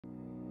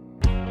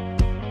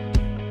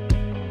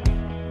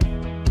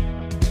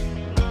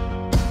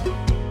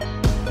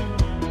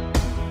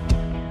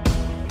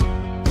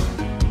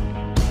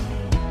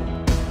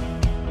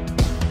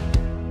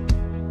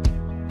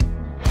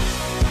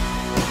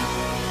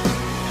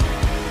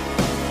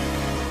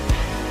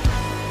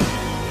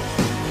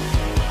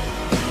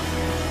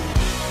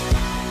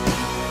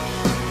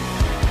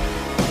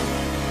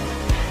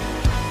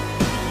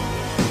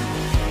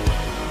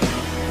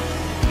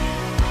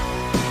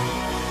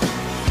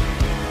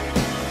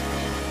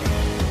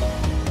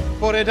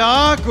Bore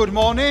da, good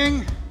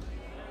morning,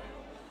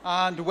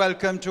 and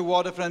welcome to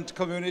Waterfront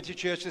Community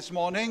Church this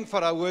morning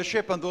for our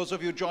worship, and those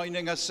of you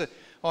joining us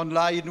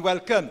online,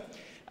 welcome.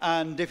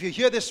 And if you're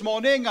here this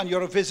morning and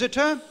you're a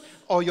visitor,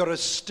 or you're a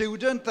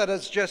student that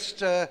has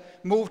just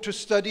moved to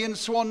study in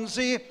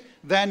Swansea,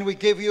 then we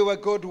give you a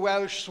good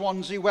Welsh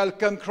Swansea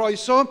welcome,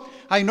 croeso.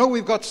 I know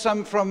we've got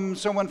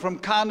someone from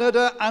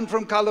Canada and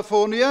from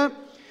California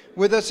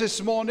with us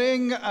this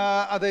morning.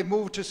 They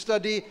moved to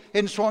study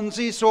in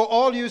Swansea. So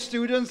all you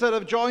students that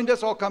have joined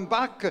us or come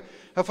back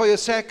for your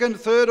second,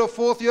 third or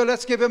fourth year,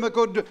 let's give him a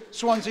good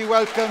Swansea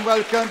welcome.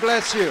 Welcome,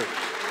 bless you.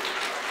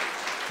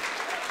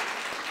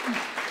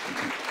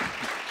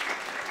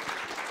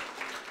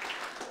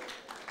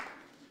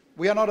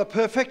 We are not a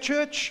perfect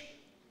church,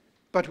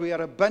 but we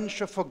are a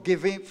bunch of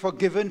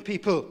forgiven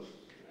people,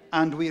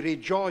 and we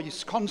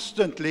rejoice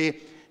constantly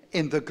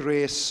in the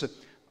grace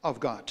of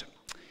God.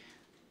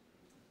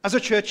 As a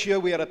church here,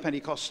 we are a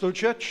Pentecostal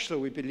church, so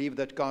we believe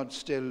that God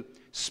still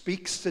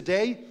speaks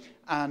today,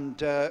 and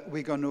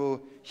we're going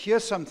to hear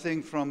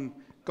something from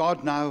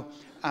God now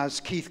as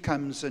Keith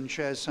comes and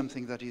shares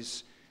something that he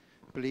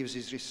believes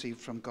he's received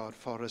from God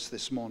for us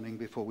this morning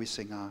before we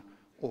sing our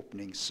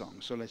opening song.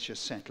 So let's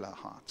just settle our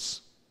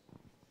hearts.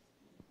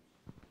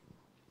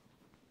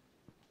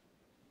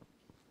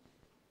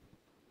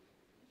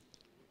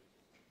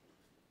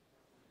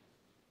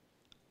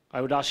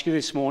 I would ask you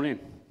this morning,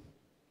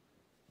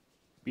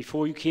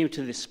 before you came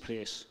to this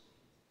place,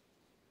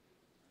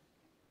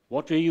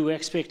 what were your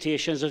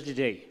expectations of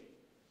today?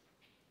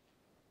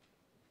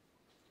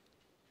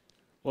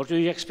 What were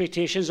your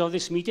expectations of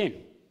this meeting?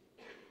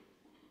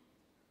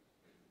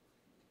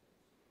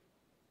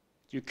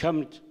 You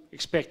come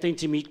expecting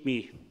to meet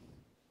me.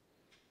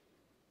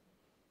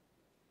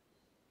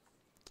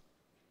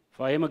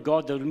 For I am a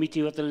God that will meet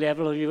you at the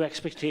level of your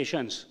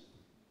expectations.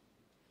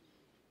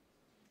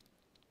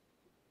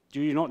 Do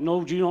you not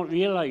know, do you not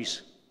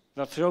realize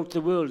that throughout the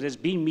world there's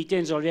been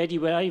meetings already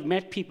where I've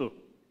met people,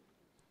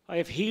 I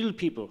have healed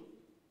people,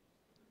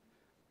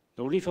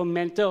 not only from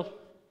mental,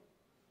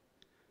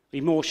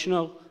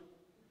 emotional,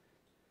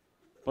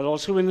 but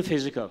also in the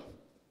physical.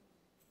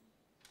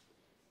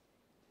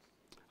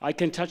 I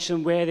can touch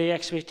them where their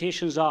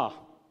expectations are.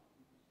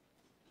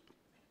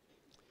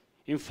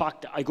 In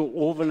fact, I go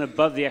over and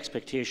above the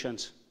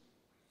expectations.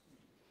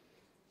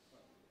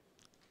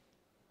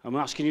 I'm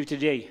asking you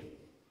today,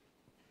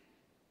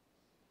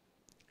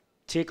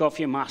 take off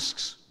your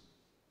masks.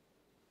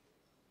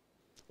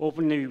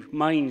 Open your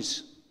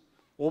minds.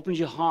 Open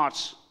your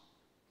hearts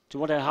to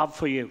what I have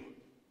for you.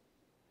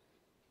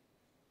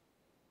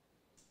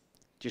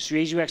 Just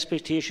raise your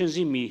expectations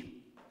in me,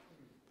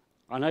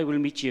 and I will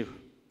meet you,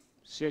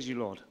 says you,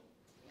 Lord.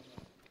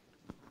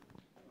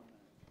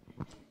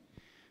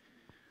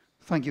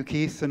 Thank you,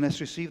 Keith, and let's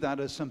receive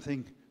that as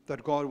something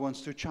that God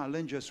wants to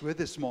challenge us with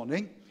this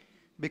morning,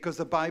 because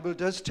the Bible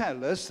does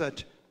tell us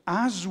that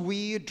as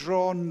we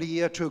draw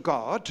near to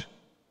God,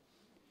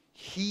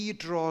 He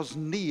draws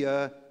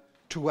near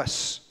to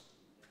us.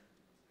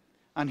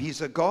 And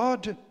He's a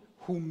God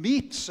who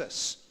meets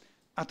us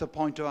at the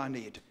point of our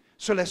need.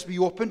 So let's be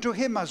open to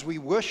Him as we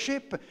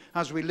worship,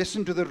 as we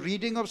listen to the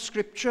reading of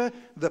Scripture,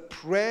 the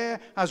prayer,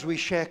 as we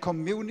share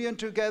communion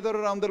together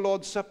around the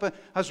Lord's Supper,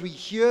 as we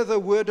hear the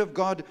Word of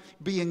God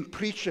being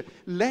preached.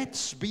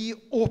 Let's be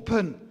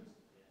open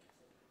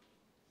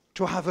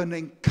to have an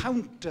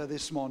encounter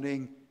this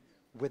morning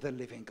with a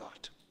living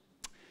God.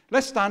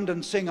 Let's stand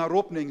and sing our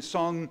opening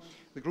song.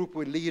 The group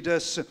will lead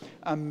us,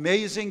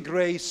 Amazing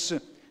Grace,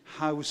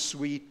 How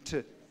Sweet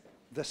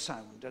the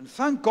Sound. And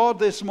thank God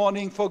this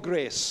morning for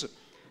grace,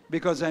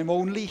 because I'm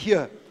only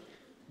here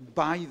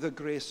by the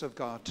grace of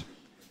God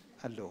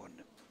alone.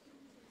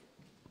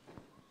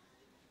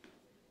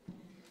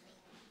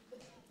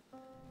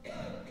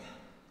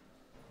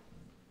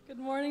 Good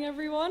morning,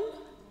 everyone.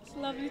 It's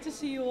lovely to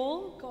see you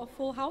all. Got a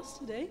full house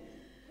today.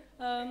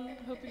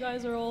 Hope you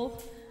guys are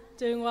all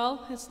doing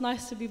well. It's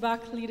nice to be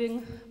back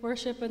leading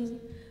worship and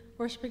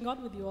worshiping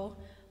God with you all.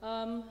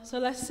 So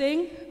let's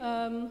sing.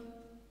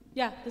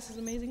 This is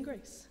Amazing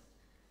Grace.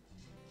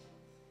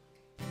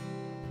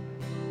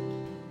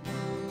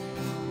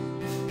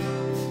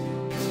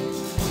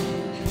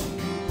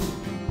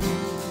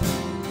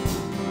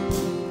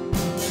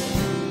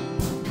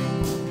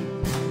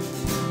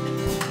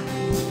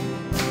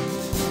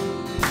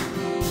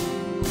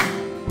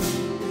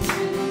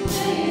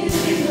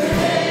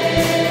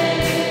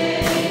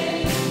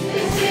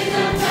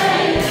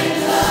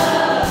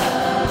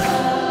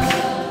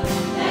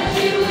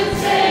 You would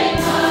take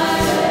my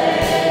way.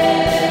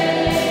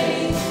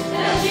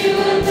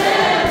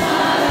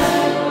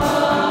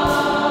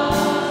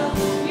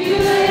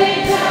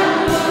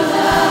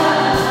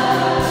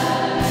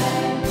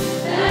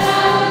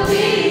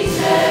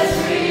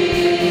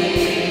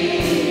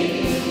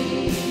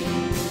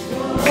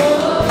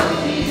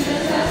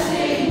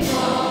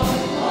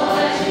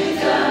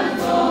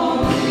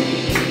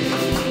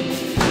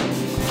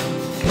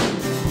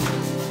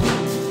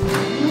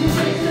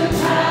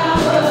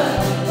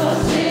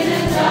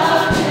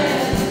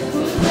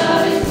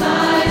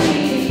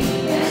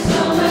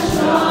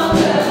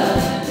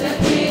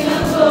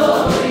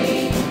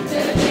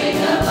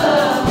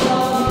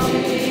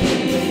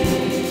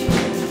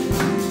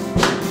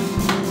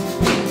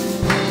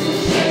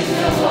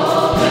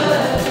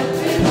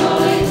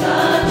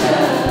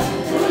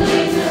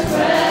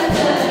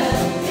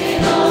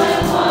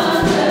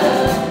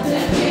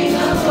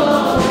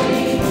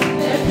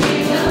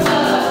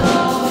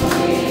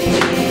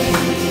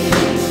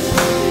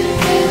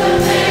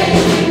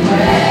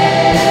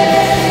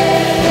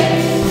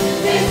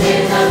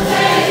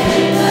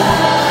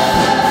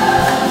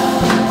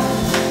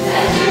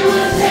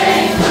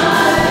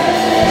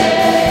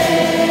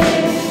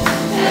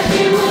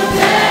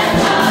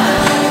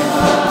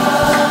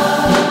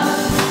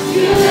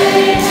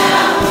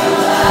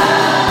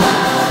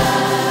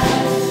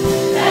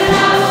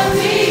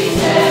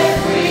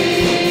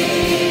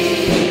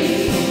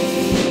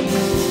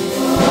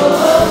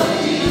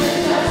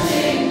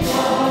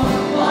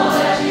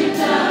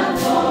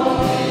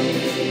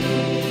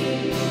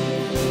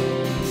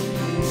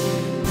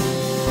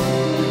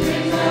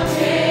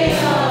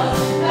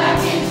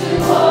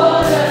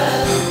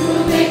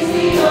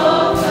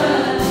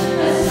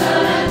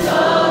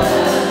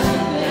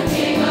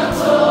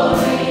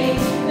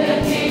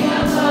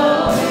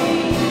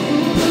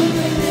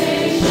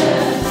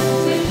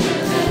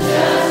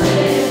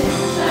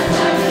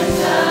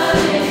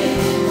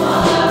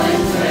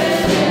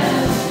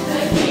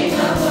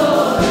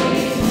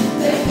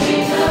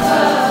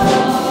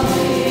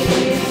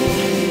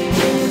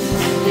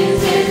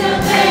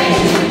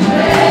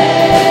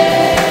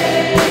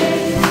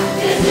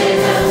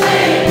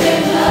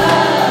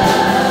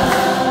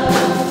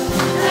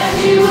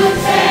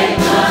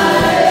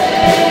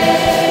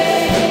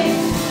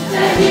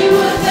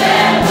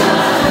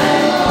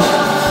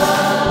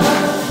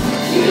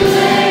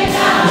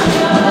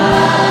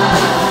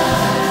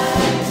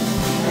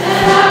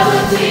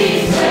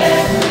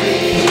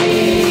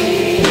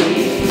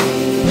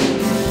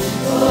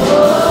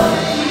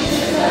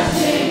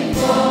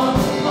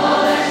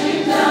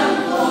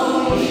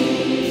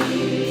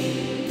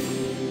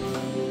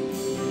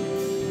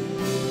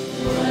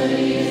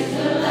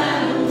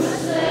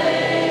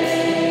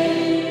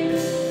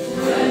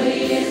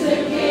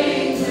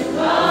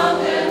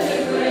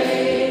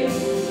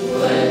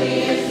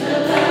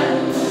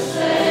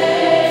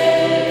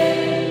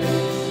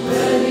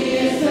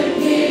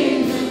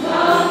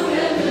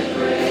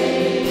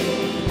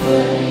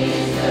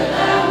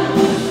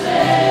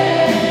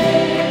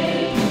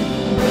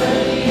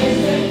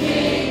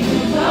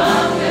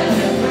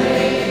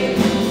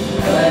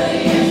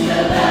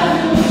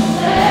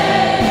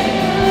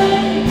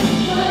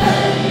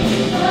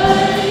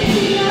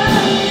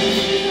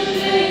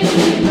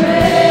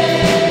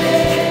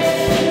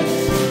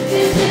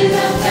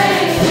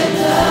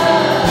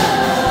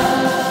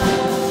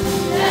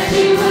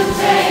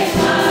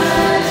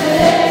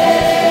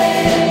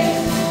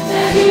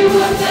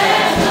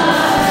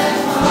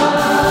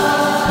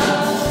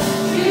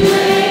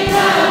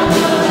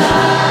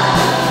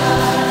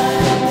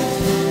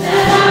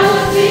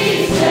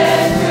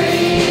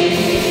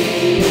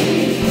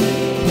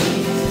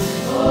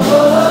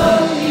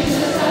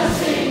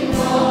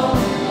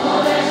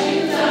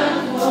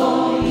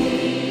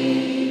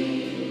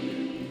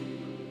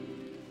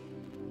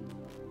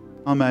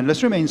 Amen.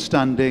 Let's remain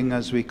standing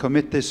as we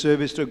commit this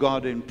service to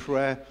God in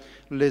prayer.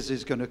 Liz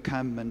is going to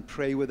come and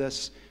pray with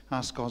us,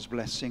 ask God's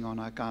blessing on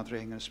our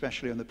gathering, and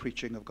especially on the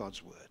preaching of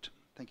God's word.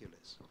 Thank you,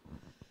 Liz.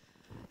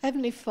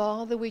 Heavenly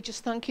Father, we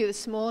just thank you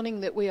this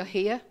morning that we are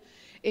here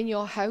in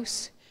your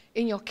house,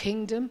 in your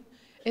kingdom,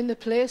 in the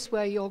place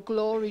where your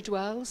glory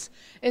dwells,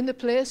 in the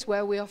place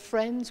where we are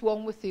friends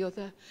one with the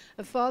other.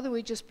 And Father,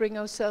 we just bring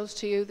ourselves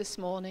to you this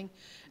morning.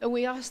 And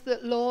we ask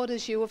that, Lord,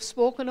 as you have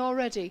spoken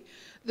already,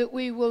 that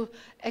we will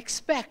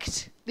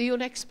expect the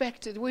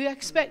unexpected. We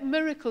expect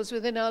miracles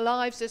within our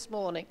lives this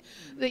morning,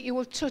 that you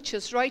will touch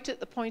us right at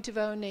the point of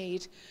our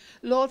need.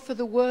 Lord, for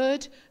the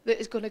word that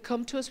is going to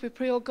come to us, we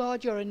pray, oh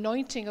God, your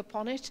anointing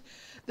upon it,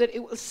 that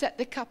it will set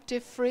the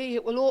captive free,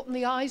 it will open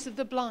the eyes of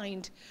the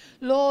blind.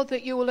 Lord,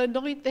 that you will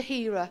anoint the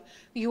hearer,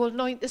 you will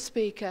anoint the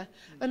speaker.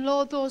 And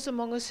Lord, those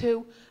among us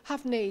who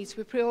have needs,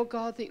 we pray, oh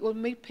God, that you will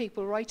meet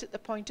people right at the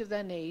point of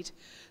their need.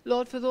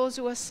 Lord, for those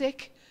who are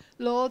sick,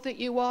 Lord, that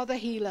you are the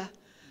healer.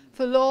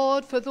 For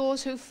Lord, for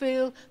those who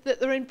feel that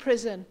they're in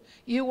prison,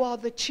 you are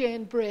the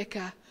chain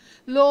breaker.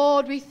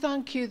 Lord, we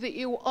thank you that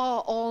you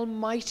are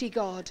Almighty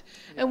God,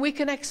 and we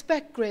can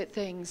expect great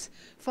things.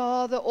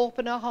 Father,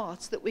 open our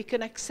hearts that we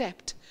can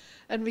accept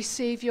and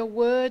receive your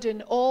word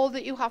and all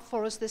that you have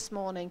for us this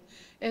morning.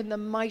 In the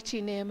mighty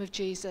name of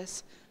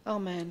Jesus.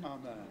 Amen.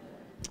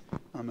 Amen.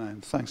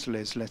 Amen. Thanks,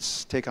 Liz.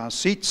 Let's take our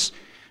seats.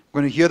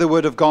 We're going to hear the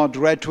word of God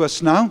read to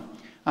us now,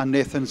 and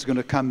Nathan's going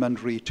to come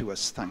and read to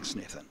us. Thanks,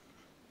 Nathan.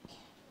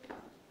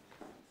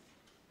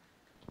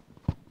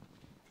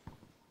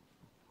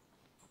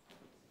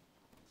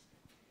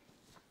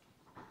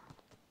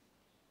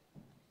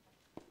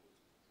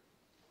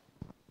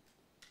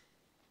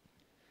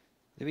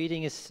 The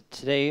reading is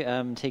today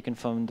taken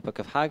from the book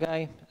of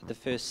Haggai, the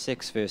first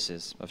 6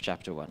 verses of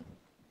chapter 1.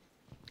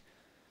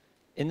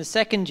 In the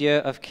 2nd year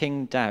of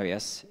King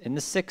Darius, in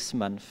the 6th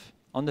month,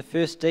 on the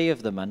 1st day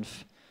of the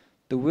month,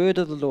 the word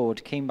of the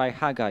Lord came by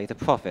Haggai the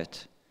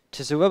prophet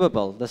to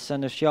Zerubbabel the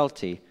son of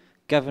Shealtiel,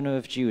 governor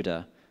of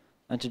Judah,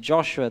 and to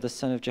Joshua the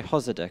son of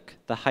Jehozadak,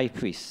 the high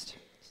priest,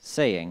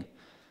 saying,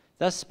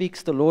 Thus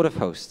speaks the Lord of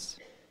hosts.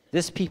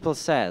 This people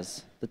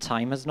says, The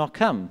time has not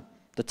come,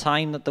 the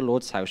time that the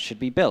Lord's house should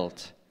be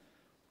built.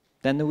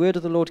 Then the word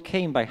of the Lord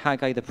came by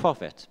Haggai the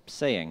prophet,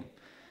 saying,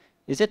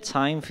 Is it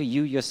time for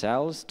you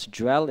yourselves to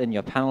dwell in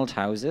your paneled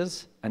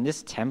houses, and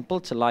this temple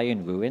to lie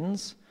in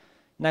ruins?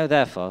 Now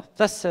therefore,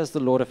 thus says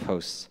the Lord of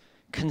hosts,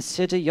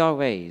 Consider your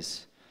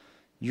ways.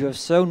 You have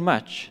sown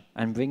much,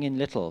 and bring in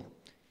little.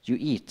 You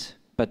eat,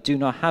 but do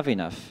not have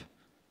enough.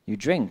 You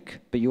drink,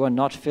 but you are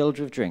not filled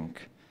with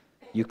drink.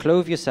 You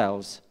clothe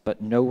yourselves,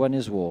 but no one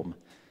is warm.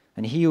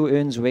 And he who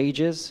earns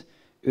wages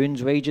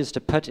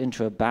to put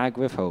into a bag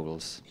with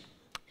holes.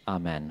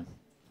 Amen.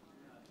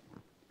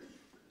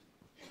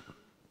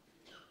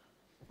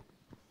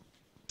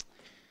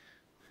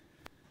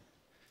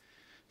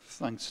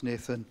 Thanks,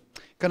 Nathan.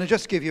 Can I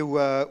just give you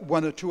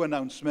one or two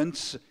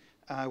announcements?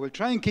 We'll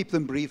try and keep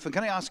them brief. And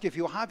can I ask if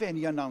you have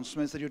any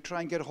announcements that you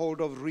try and get hold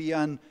of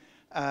Rian,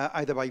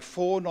 either by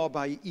phone or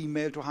by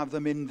email, to have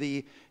them in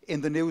the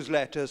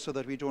newsletter so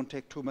that we don't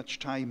take too much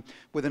time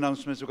with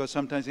announcements, because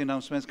sometimes the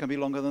announcements can be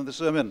longer than the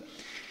sermon.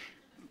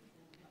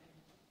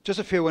 Just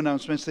a few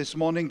announcements this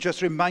morning.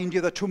 Just remind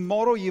you that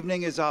tomorrow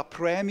evening is our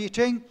prayer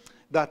meeting.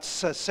 That's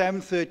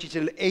 7:30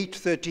 till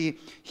 8:30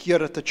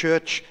 here at the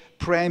church.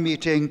 Prayer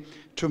meeting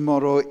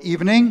tomorrow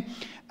evening.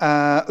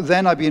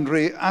 Then I've been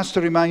asked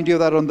to remind you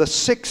that on the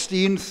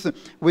 16th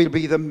will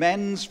be the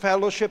men's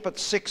fellowship at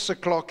 6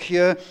 o'clock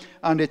here,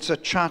 and it's a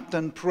chat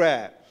and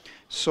prayer.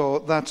 So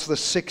that's the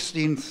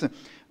 16th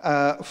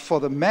for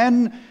the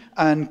men.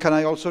 And can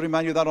I also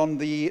remind you that on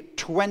the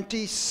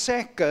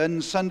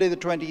 22nd, Sunday the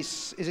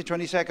 20th, is it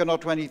 22nd or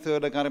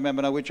 23rd? I can't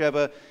remember now,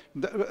 whichever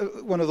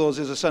one of those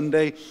is a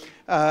Sunday.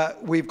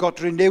 We've got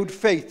Renewed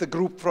Faith, the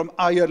group from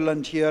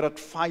Ireland, here at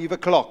 5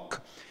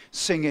 o'clock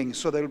singing.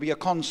 So there will be a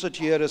concert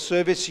here, a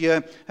service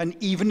here, an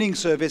evening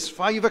service,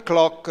 5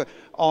 o'clock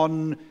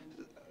on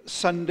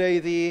Sunday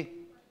the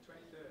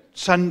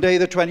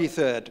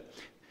 23rd.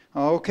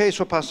 Okay,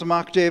 so Pastor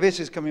Mark Davis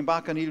is coming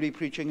back, and he'll be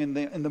preaching in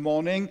the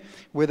morning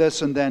with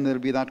us, and then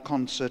there'll be that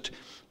concert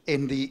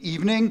in the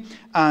evening.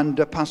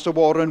 And Pastor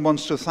Warren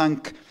wants to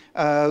thank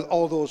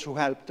all those who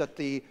helped at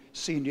the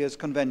seniors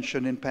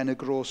convention in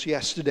Pennegross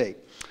yesterday.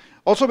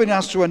 Also been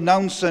asked to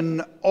announce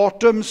an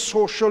autumn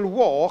social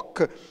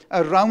walk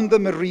around the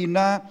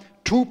marina,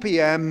 2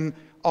 p.m.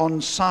 on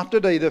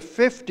Saturday the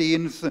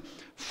 15th,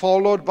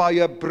 followed by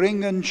a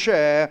bring and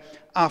share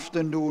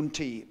afternoon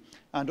tea.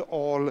 And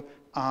all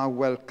are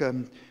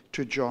welcome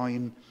to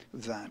join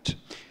that.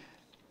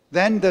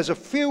 Then there's a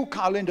few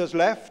calendars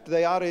left.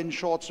 They are in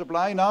short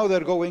supply now.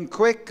 They're going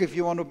quick. If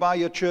you want to buy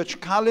a church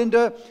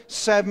calendar,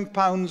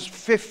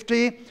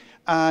 £7.50.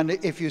 And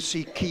if you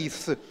see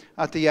Keith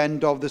at the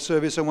end of the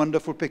service, some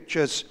wonderful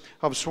pictures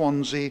of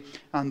Swansea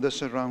and the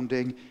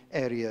surrounding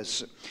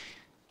areas.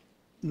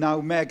 Now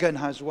Megan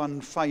has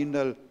one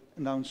final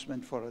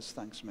announcement for us.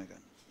 Thanks, Megan.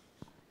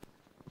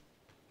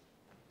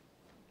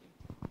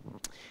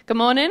 Good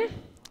morning.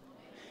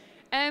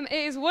 It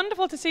is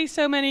wonderful to see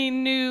so many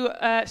new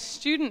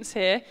students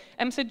here.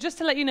 So just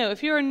to let you know,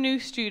 if you're a new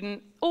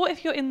student, or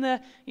if you're in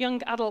the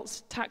young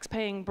adults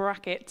tax-paying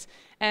bracket,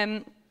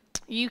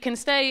 you can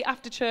stay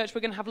after church.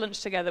 We're going to have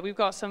lunch together. We've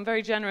got some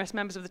very generous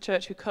members of the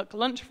church who cook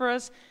lunch for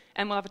us,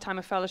 and we'll have a time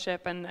of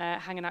fellowship and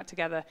hanging out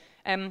together.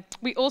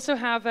 We also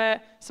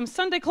have some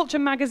Sunday Culture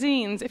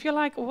magazines. If you're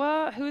like,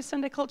 what? Who is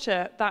Sunday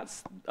Culture?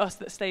 That's us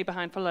that stay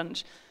behind for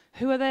lunch.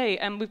 Who are they?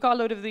 We've got a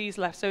load of these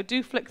left, so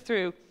do flick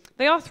through.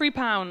 They are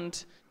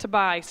 £3 to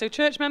buy. So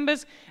church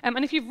members, and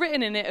if you've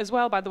written in it as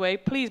well, by the way,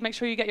 please make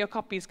sure you get your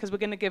copies, because we're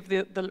going to give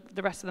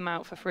the rest of them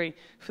out for free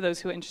for those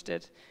who are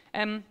interested.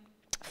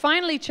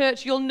 Finally,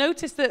 church, you'll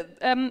notice that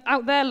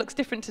out there looks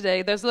different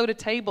today. There's a load of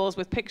tables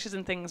with pictures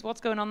and things.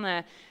 What's going on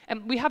there?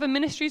 We have a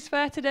ministries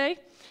fair today.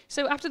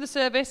 So after the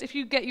service, if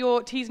you get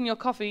your teas and your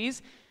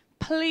coffees,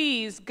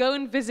 please go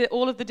and visit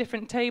all of the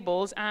different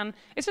tables. And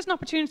it's just an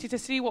opportunity to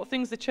see what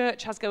things the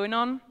church has going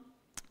on,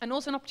 and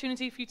also an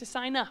opportunity for you to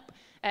sign up.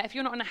 If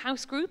you're not in a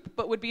house group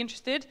but would be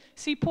interested,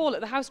 see Paul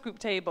at the house group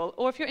table.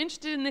 Or if you're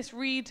interested in this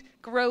Read,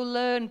 Grow,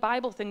 Learn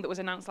Bible thing that was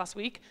announced last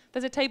week,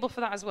 there's a table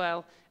for that as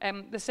well.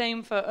 The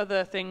same for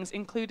other things,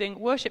 including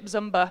worship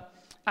Zumba,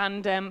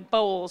 and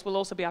bowls will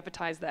also be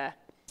advertised there.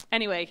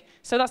 Anyway,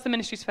 so that's the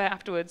ministries fair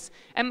afterwards.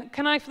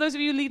 Can I, for those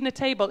of you leading the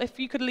table, if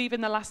you could leave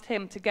in the last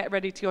hymn to get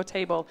ready to your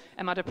table,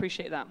 I'd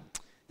appreciate that.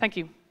 Thank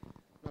you.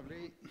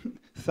 Lovely.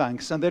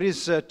 Thanks. And there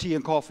is tea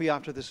and coffee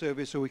after the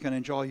service, so we can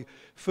enjoy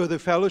further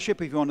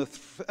fellowship. If you want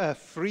a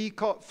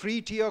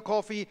free tea or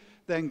coffee,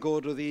 then go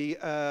to the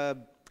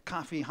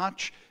Cafe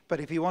Hatch.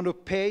 But if you want to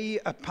pay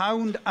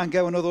 £1 and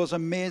get one of those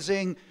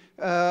amazing,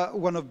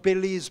 one of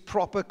Billy's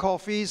proper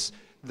coffees,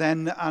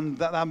 then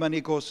that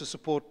money goes to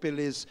support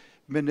Billy's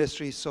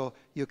ministry. So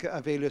you can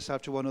avail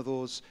yourself to one of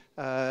those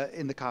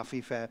in the Cafe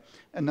Fair.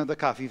 Another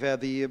Cafe Fair,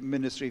 the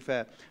ministry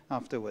fair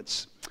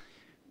afterwards.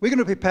 We're going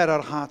to prepare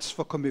our hearts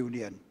for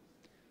communion.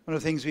 One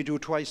of the things we do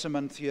twice a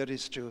month here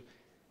is to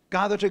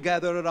gather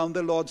together around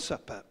the Lord's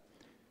Supper.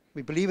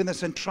 We believe in the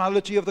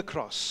centrality of the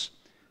cross,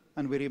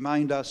 and we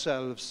remind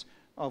ourselves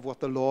of what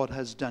the Lord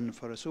has done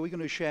for us. So we're going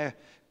to share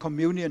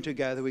communion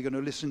together. We're going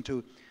to listen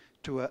to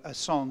a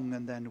song,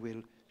 and then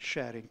we'll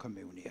share in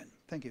communion.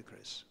 Thank you,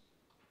 Chris.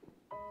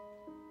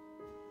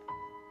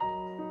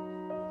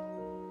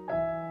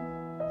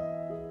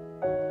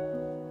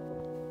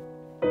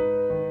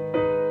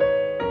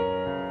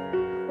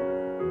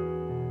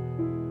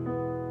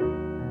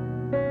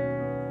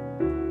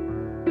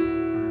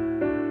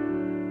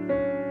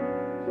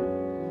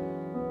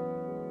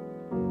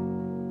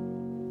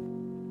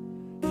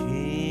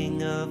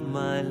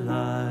 My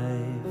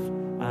life,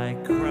 I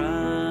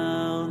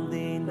crown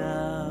thee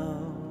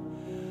now,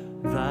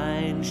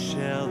 thine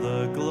shall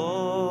the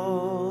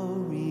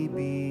glory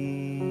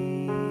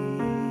be,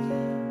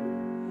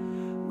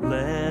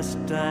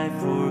 lest I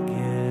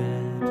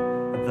forget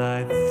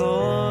thy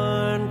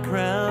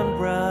thorn-crowned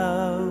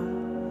brow,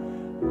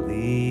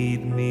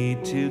 lead me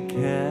to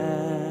Calvary,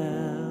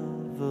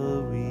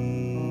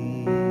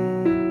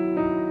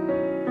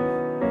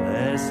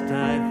 lest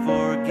I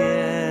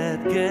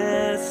forget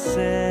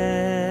Gethsemane,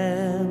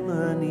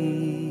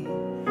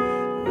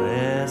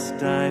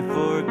 lest I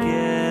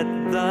forget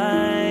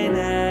thine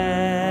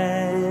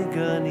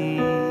agony,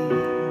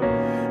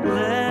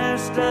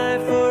 lest I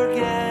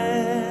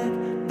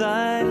forget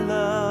thy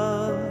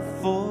love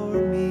for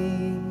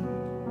me,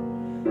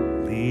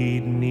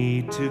 lead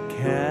me to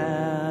Calvary.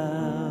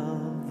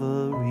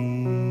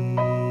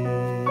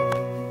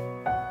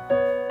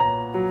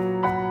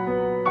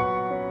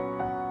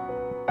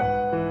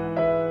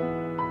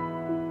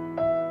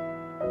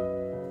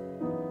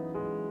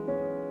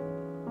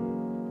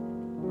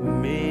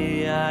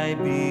 May I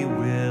be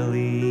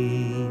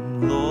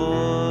willing,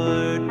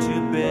 Lord,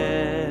 to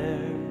bear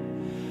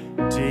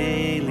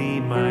daily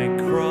my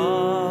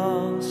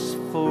cross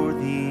for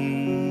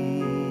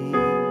thee,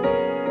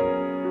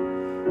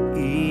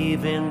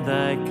 even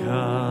thy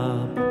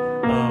cup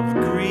of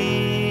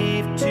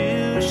grief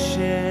to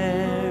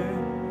share.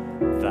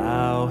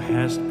 Thou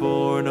hast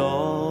borne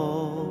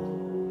all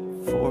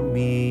for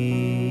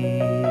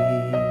me,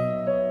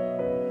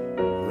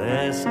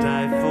 lest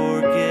I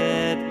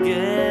forget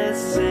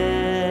Gethsemane,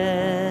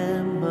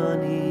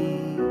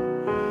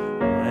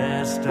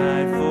 lest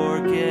I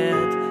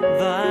forget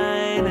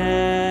thine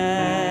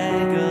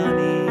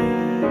agony,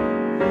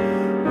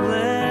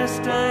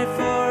 lest I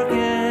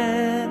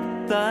forget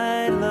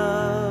thy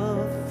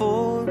love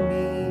for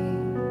me,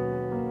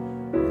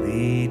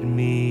 lead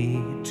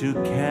me to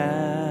Calvary.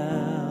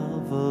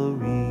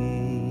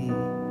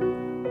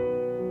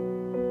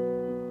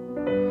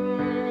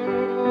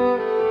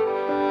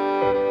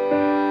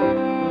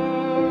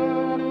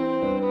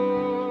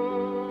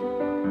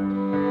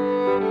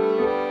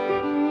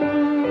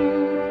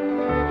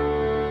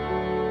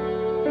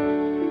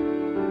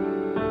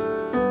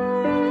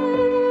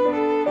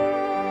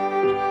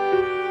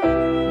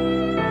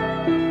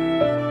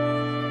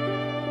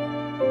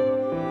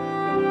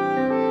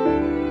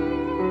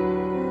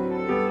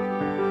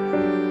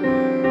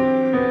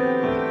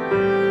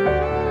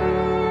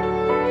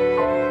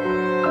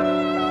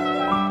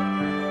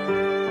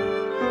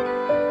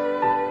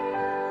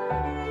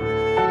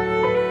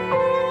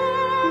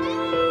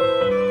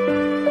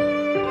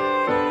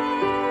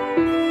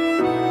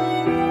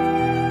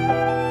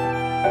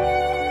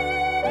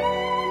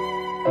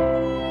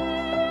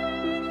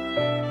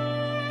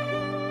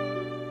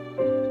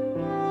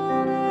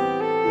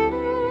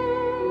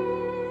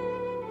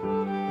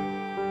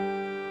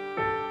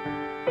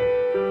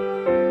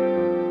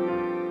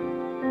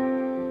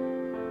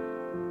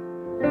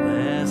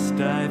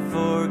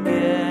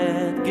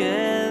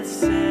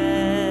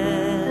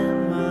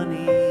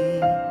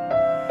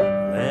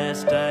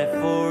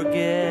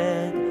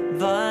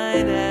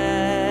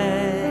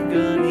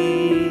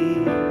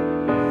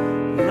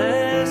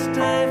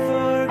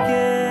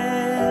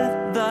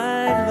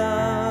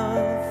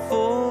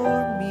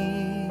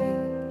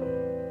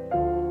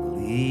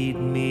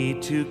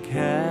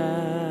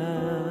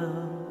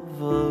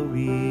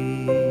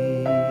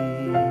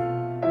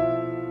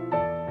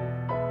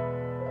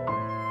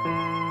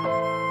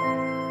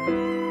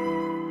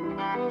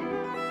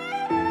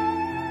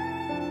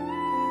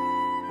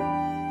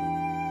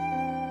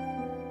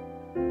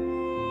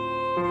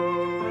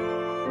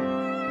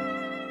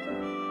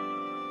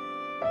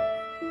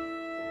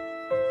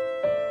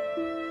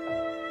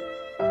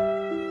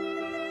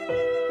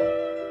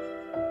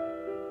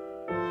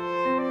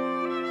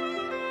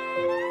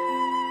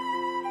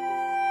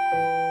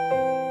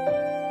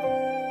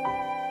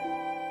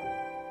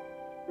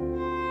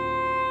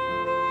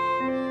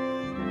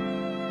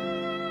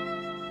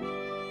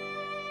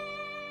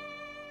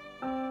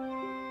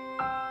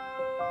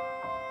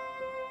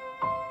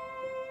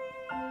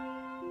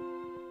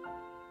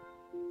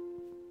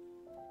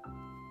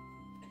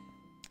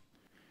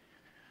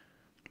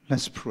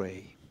 Let's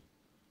pray.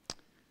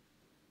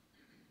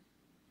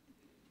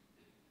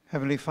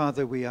 Heavenly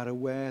Father, we are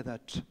aware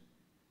that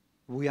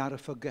we are a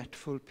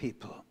forgetful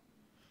people.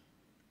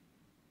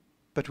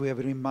 But we are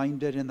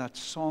reminded in that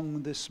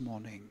song this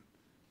morning,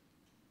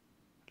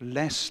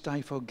 lest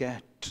I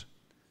forget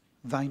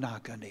thine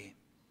agony,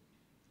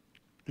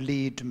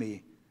 lead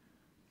me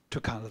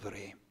to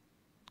Calvary.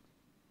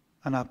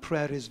 And our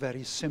prayer is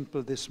very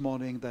simple this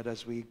morning, that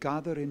as we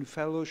gather in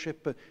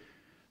fellowship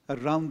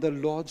around the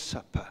Lord's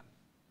Supper,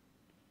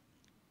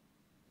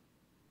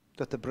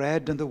 that the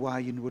bread and the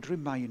wine would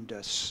remind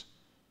us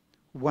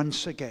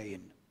once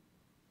again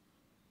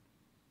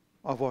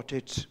of what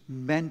it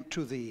meant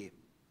to thee,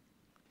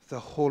 the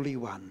Holy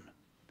One,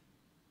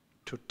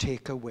 to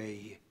take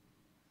away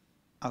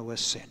our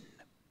sin.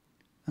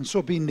 And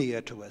so be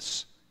near to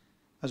us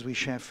as we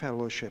share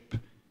fellowship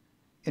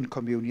in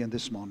communion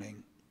this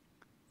morning,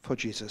 for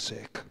Jesus'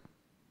 sake.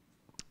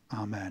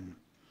 Amen.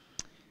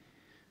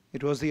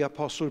 It was the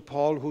Apostle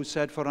Paul who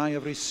said, "For I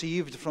have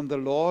received from the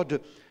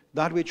Lord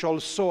that which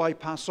also I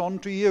pass on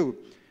to you,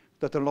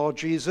 that the Lord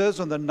Jesus,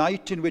 on the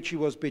night in which he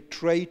was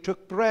betrayed,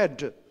 took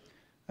bread.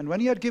 And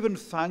when he had given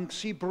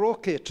thanks, he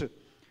broke it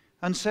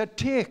and said,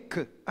 'Take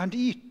and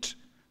eat.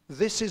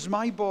 This is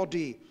my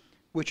body,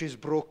 which is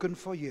broken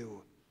for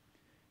you.'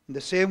 In the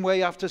same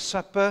way, after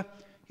supper,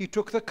 he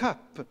took the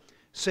cup,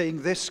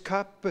 saying, 'This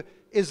cup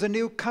is the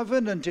new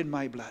covenant in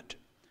my blood.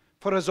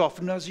 For as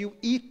often as you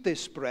eat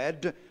this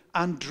bread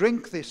and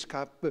drink this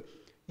cup,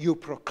 you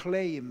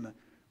proclaim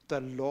the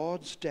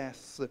Lord's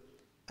death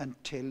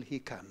until he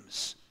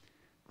comes.'"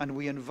 And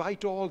we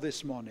invite all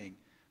this morning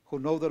who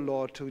know the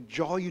Lord to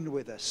join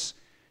with us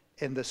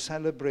in the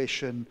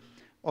celebration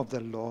of the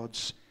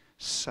Lord's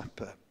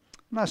Supper.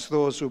 And ask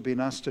those who've been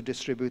asked to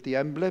distribute the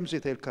emblems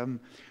if they'll come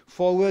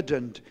forward,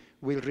 and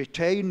we'll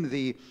retain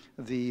the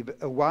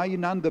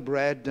wine and the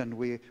bread, and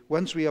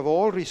once we have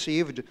all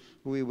received,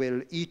 we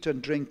will eat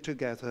and drink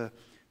together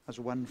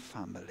as one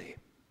family.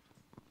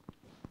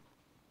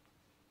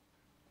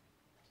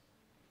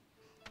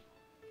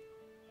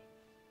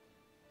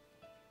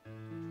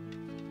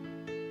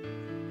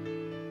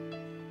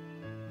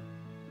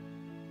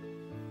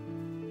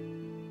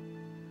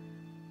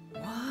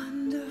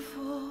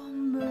 Wonderful,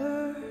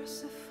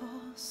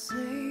 merciful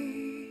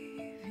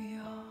Savior,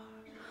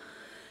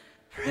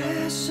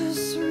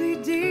 precious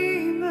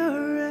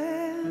Redeemer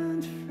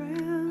and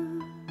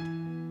friend,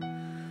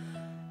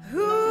 who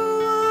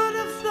would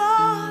have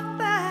thought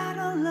that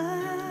a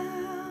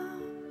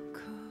lamb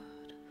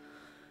could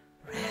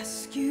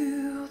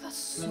rescue the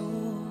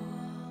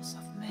souls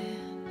of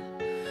men?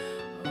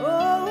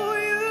 Oh,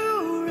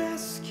 you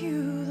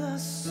rescue the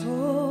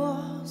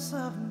souls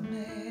of men.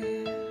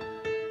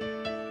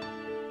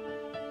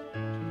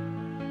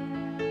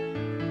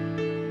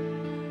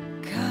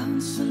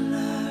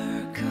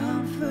 Counselor,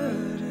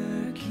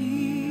 Comforter,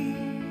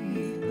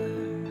 Keeper,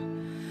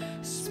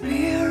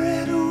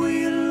 Spirit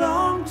we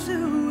long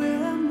to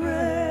embrace.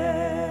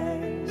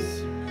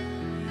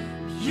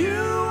 You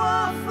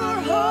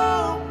offer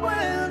hope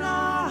when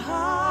our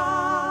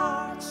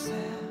hearts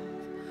have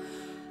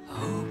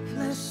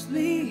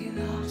hopelessly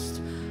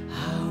lost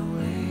our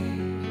way.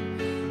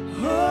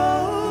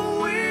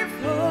 Oh, we've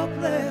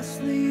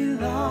hopelessly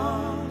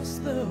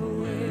lost the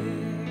way.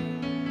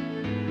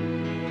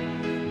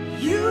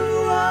 You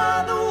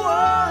are the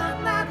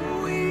one that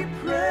we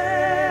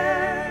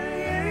praise.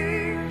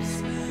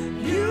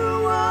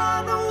 You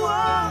are the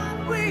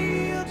one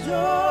we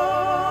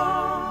adore.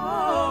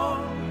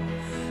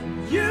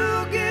 You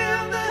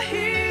give the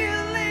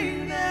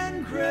healing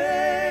and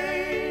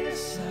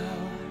grace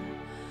our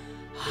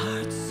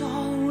hearts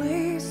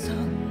always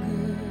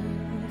hunger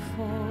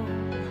for.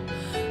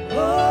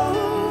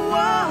 Oh,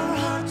 our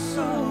hearts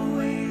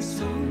always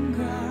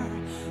hunger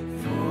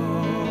for.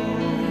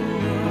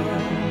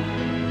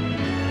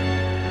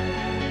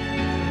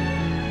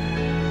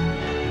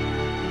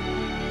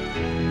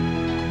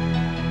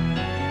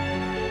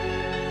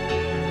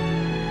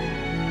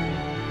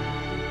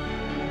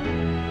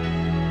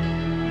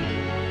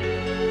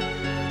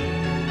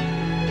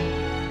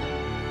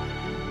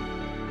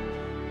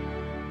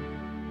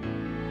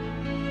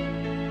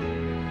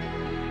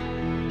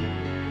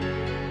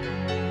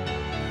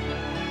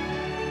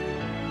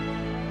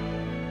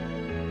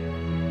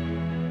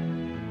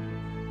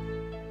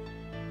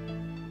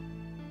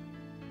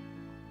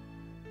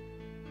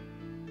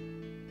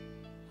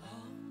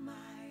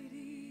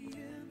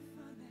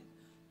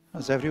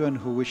 Has everyone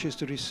who wishes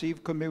to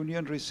receive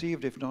communion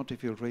received? If not,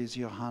 if you'll raise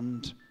your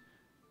hand.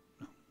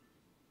 No.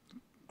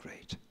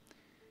 Great.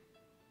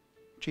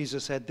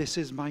 Jesus said, "This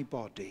is my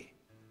body,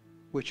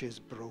 which is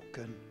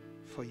broken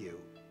for you."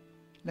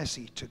 Let's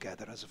eat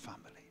together as a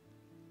family.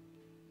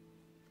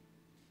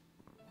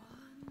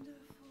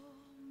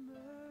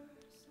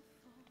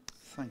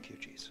 Thank you,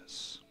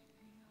 Jesus.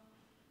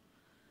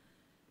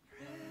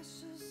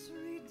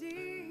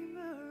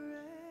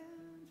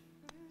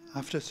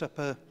 After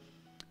supper,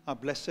 our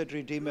blessed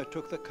Redeemer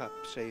took the cup,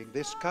 saying,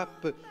 "This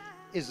cup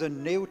is the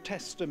New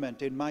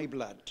Testament in my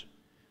blood."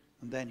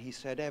 And then he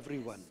said,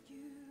 "Everyone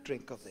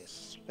drink of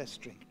this. Let's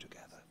drink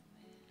together.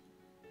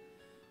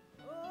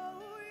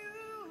 Oh,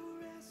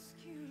 you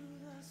rescue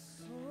the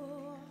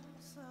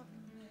souls of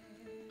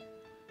men.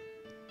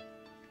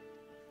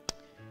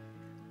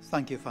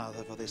 Thank you,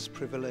 Father, for this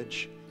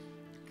privilege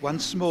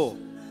once more,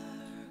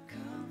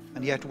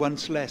 and yet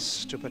once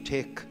less, to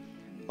partake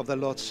of the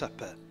Lord's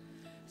Supper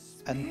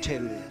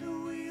until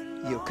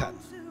you come.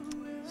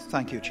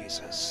 Thank you,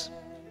 Jesus.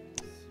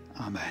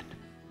 Amen.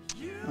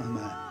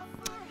 Amen.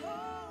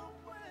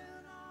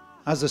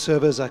 As the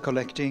servers are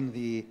collecting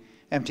the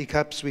empty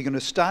cups, we're going to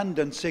stand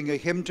and sing a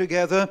hymn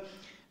together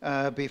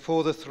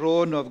before the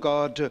throne of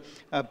God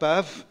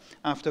above,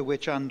 after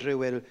which Andrew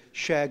will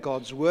share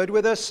God's word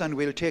with us, and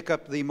we'll take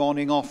up the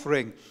morning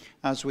offering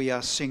as we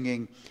are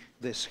singing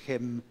this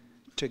hymn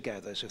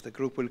together. So if the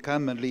group will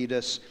come and lead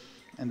us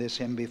in this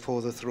hymn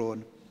before the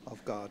throne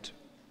of God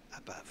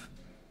above.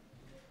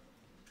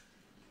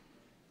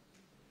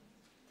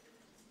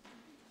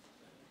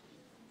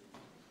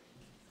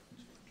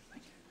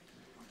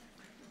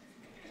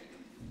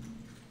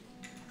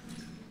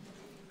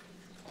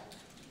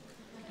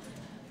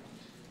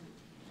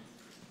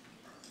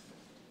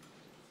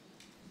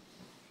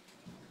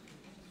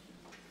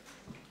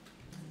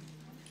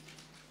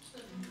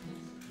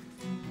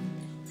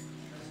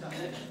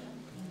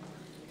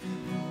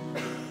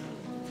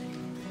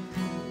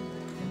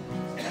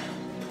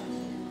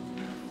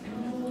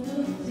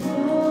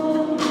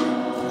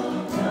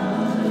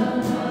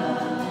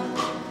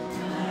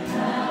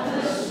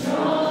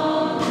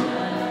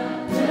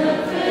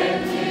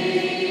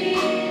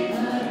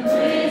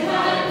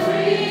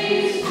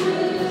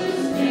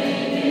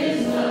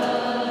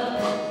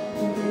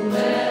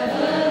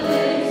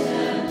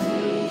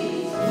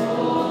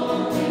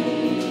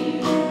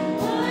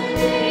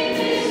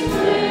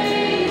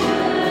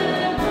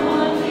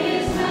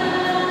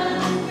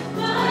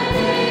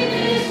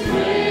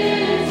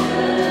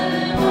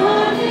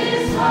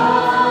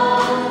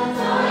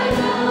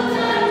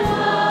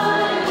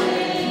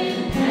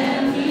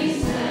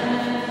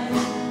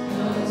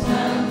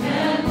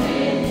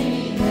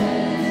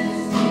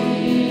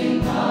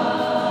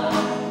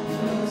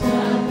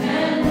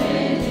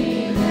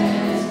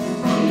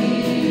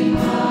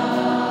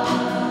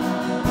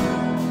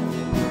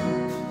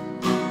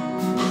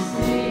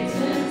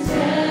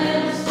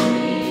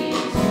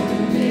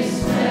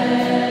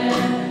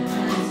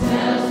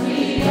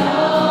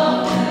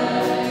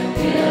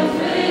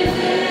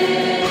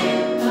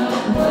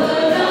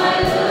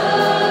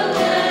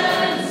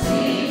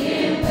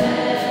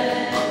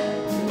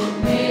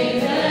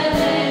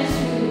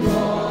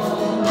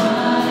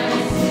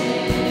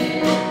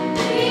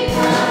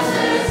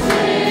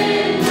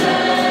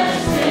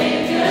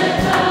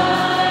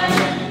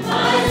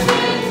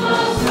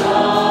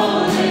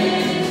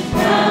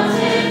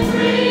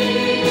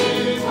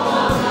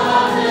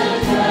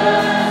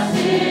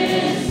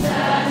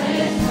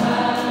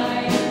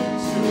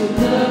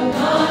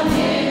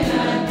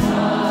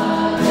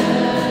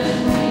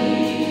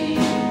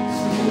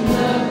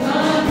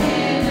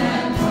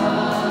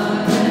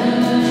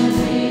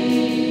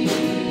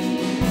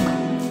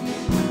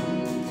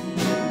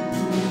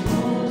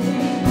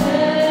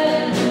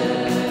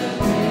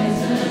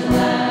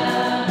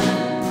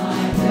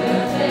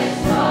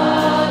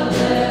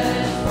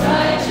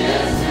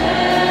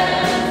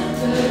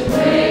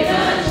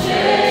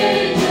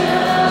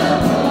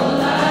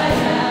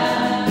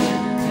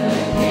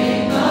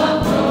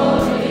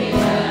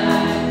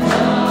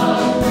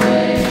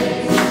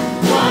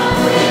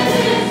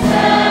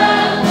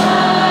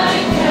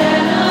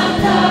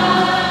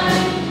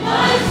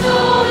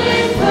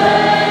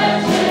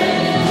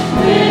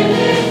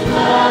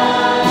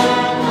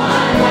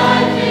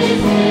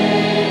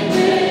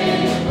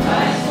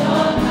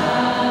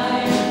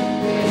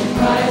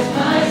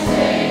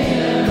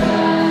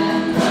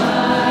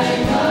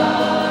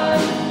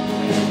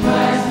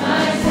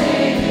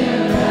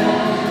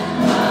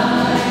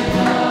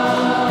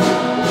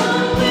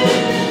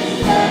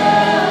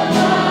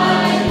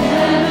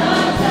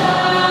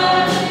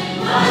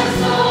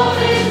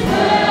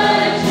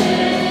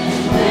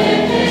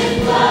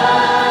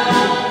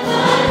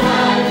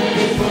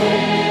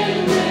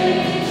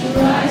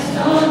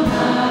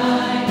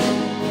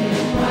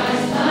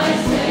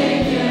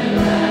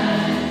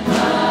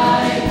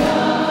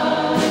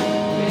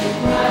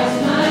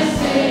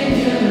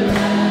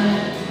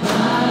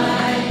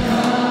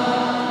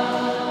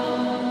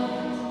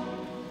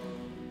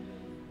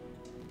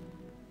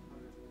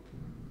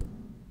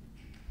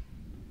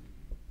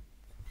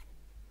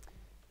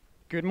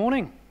 Good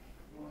morning.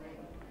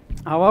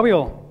 How are we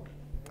all?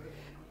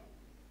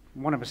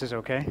 One of us is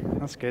okay.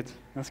 That's good.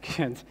 That's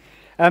good.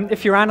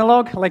 If you're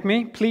analog like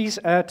me, please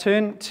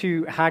turn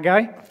to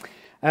Haggai.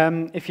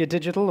 If you're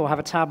digital or have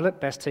a tablet,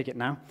 best take it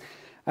now.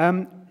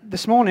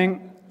 This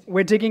morning,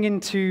 we're digging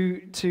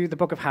into the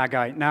book of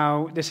Haggai.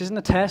 Now, this isn't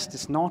a test.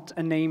 It's not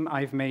a name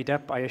I've made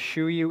up. I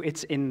assure you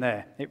it's in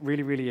there. It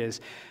really, really is.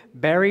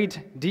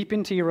 Buried deep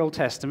into your Old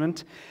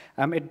Testament.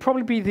 It'd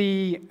probably be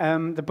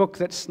the book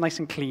that's nice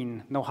and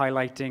clean. No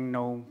highlighting,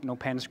 no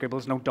pen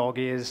scribbles, no dog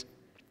ears.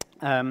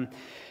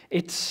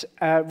 It's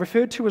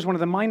referred to as one of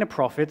the minor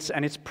prophets,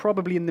 and it's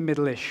probably in the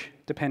middle-ish,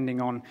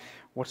 depending on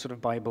what sort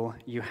of Bible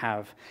you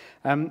have.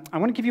 I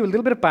want to give you a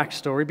little bit of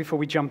backstory before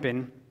we jump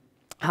in.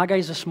 Haggai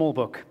is a small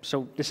book,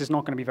 so this is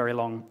not going to be very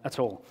long at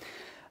all.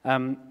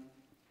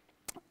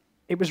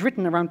 It was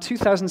written around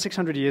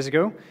 2,600 years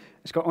ago.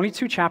 It's got only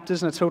 2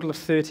 chapters and a total of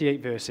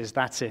 38 verses.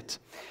 That's it.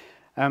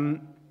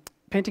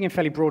 Painting in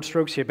fairly broad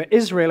strokes here, but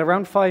Israel,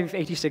 around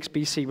 586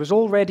 BC, was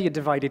already a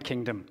divided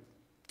kingdom.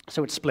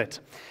 So it's split.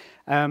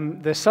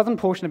 The southern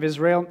portion of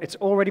Israel, it's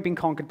already been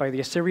conquered by the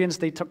Assyrians.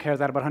 They took care of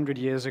that about 100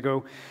 years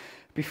ago,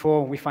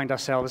 before we find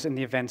ourselves in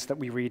the events that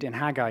we read in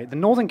Haggai. The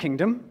northern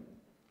kingdom,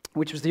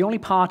 which was the only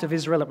part of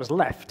Israel that was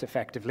left,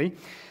 effectively,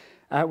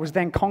 was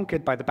then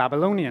conquered by the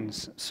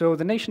Babylonians. So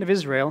the nation of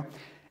Israel,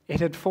 it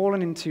had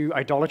fallen into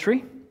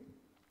idolatry,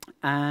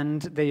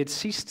 and they had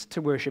ceased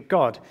to worship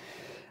God.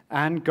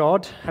 And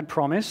God had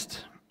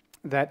promised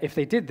that if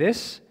they did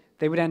this,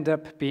 they would end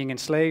up being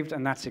enslaved,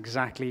 and that's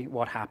exactly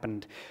what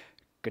happened.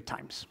 Good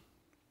times.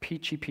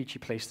 Peachy, peachy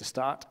place to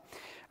start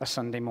a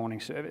Sunday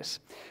morning service.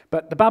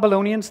 But the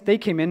Babylonians, they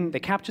came in, they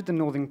captured the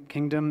northern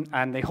kingdom,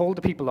 and they hauled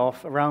the people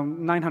off around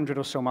 900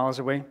 or so miles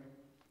away.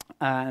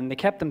 And they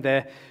kept them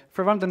there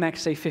for around the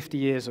next, say, 50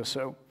 years or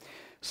so.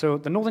 So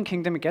the northern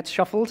kingdom, it gets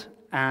shuffled,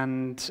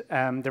 and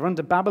they're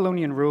under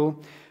Babylonian rule,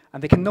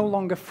 and they can no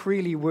longer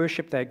freely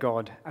worship their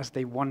God as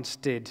they once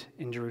did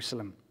in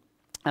Jerusalem.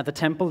 The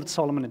temple that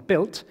Solomon had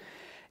built,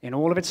 in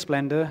all of its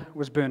splendor,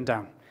 was burned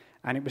down,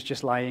 and it was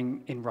just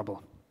lying in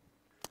rubble.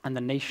 And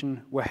the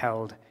nation were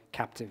held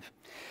captive.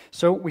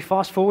 So we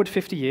fast forward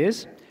 50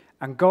 years,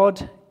 and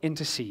God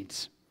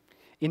intercedes.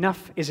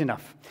 Enough is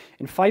enough.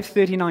 In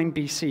 539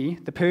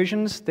 BC, the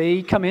Persians,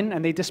 they come in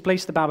and they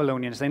displace the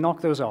Babylonians. They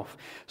knock those off.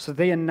 So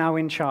they are now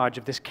in charge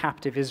of this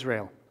captive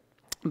Israel.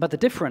 But the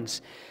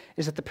difference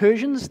is that the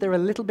Persians, they're a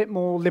little bit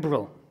more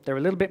liberal. They're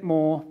a little bit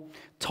more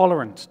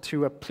tolerant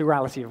to a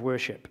plurality of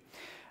worship.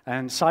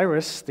 And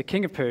Cyrus, the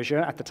king of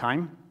Persia at the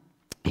time,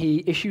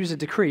 he issues a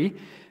decree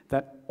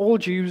that all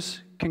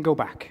Jews can go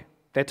back.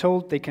 They're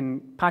told they can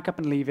pack up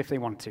and leave if they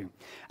want to.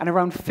 And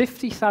around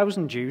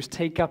 50,000 Jews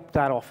take up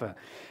that offer.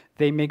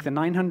 They make the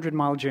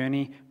 900-mile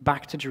journey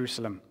back to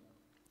Jerusalem.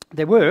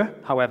 There were,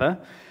 however,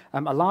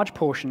 a large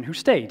portion who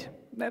stayed.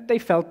 They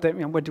felt that,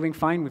 we're doing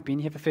fine. We've been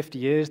here for 50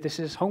 years. This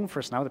is home for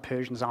us now. The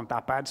Persians aren't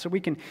that bad, so we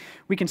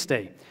can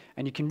stay.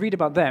 And you can read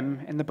about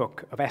them in the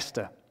book of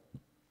Esther.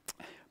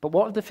 But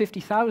what of the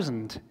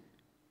 50,000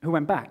 who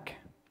went back?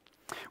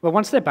 Well,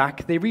 once they're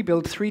back, they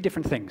rebuild 3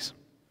 different things.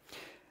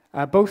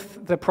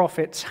 Both the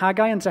prophets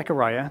Haggai and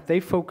Zechariah, they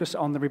focus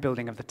on the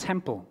rebuilding of the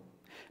temple.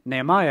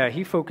 Nehemiah,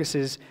 he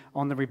focuses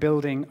on the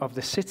rebuilding of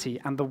the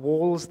city and the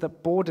walls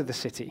that border the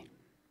city.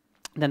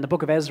 Then the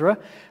book of Ezra,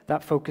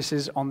 that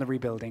focuses on the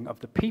rebuilding of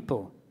the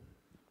people.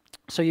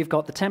 So you've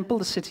got the temple,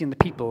 the city, and the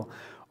people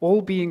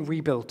all being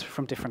rebuilt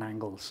from different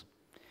angles.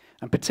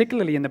 And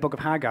particularly in the book of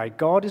Haggai,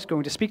 God is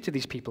going to speak to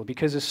these people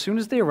because as soon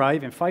as they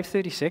arrive in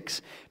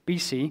 536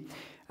 BC,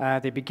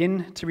 they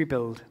begin to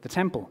rebuild the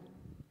temple.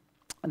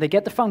 And they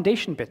get the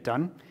foundation bit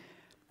done,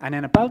 and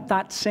then about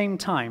that same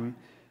time,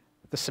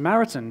 the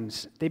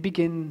Samaritans, they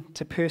begin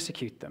to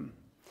persecute them.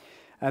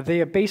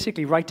 They are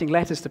basically writing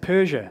letters to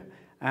Persia,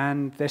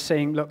 and they're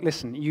saying, look,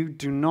 listen, you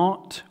do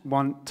not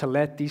want to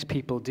let these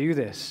people do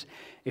this.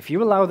 If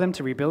you allow them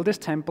to rebuild this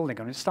temple, they're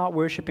going to start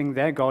worshiping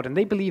their God, and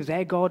they believe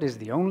their God is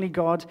the only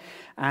God,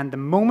 and the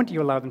moment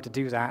you allow them to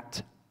do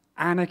that,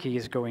 anarchy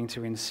is going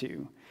to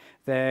ensue.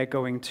 They're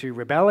going to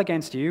rebel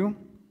against you,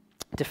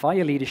 defy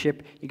your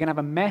leadership. You're going to have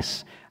a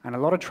mess and a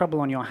lot of trouble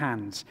on your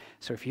hands.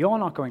 So if you're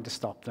not going to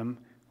stop them,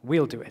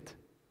 we'll do it.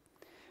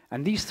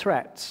 And these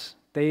threats,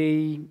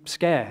 they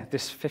scare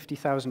this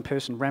 50,000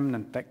 person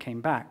remnant that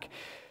came back.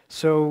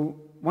 So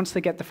once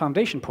they get the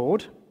foundation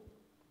poured,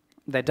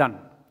 they're done.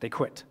 They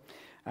quit.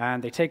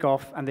 And they take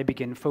off and they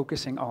begin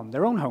focusing on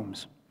their own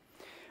homes.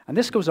 And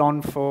this goes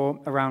on for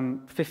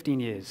around 15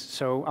 years.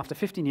 So after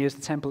 15 years,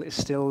 the temple is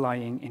still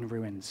lying in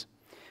ruins.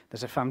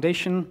 There's a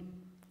foundation,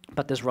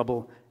 but there's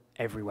rubble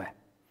everywhere.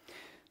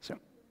 So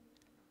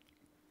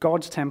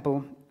God's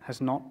temple has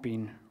not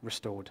been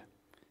restored.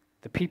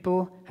 The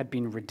people had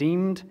been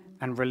redeemed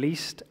and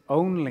released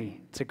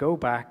only to go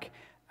back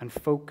and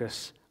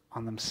focus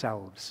on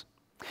themselves.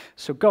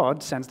 So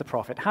God sends the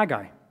prophet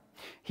Haggai.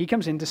 He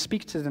comes in to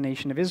speak to the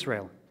nation of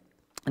Israel.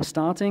 And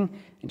starting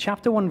in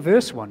chapter 1,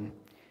 verse 1,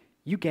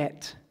 you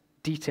get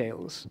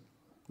details,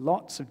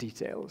 lots of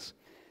details.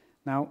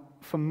 Now,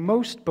 for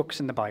most books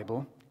in the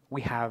Bible,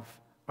 we have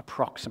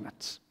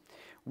approximates.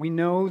 We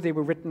know they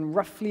were written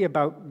roughly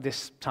about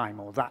this time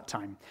or that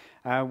time.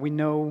 We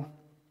know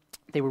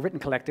they were written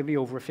collectively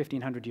over a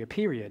 1,500-year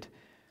period.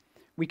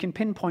 We can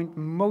pinpoint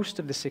most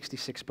of the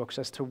 66 books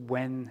as to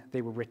when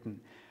they were written,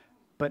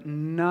 but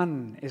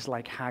none is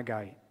like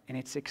Haggai in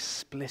its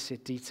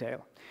explicit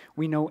detail.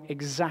 We know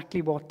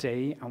exactly what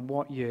day and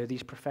what year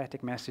these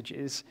prophetic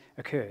messages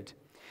occurred.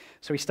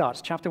 So he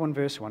starts, chapter 1,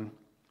 verse 1.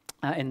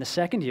 In the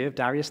second year of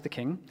Darius the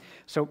king,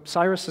 so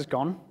Cyrus is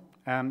gone,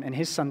 and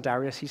his son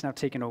Darius, he's now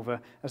taken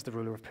over as the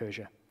ruler of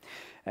Persia.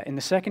 In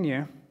the second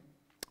year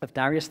of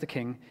Darius the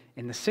king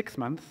in the 6th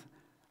month,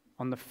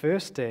 on the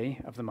 1st day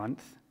of the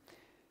month,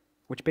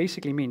 which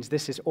basically means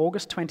this is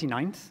August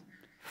 29th,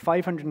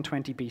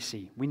 520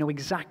 BC. We know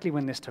exactly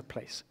when this took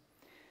place.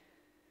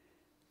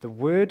 The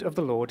word of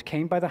the Lord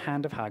came by the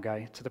hand of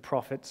Haggai to the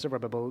prophet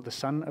Zerubbabel, the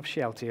son of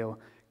Shealtiel,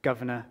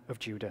 governor of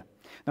Judah.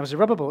 Now,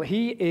 Zerubbabel,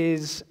 he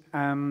is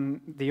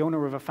the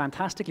owner of a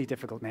fantastically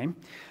difficult name,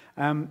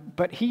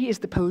 but he is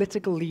the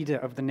political leader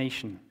of the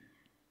nation.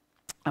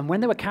 And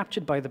when they were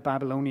captured by the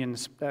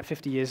Babylonians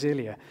 50 years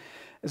earlier,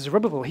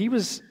 Zerubbabel, he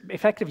was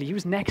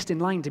next in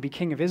line to be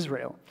king of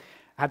Israel.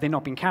 Had they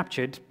not been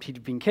captured, he'd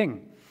have been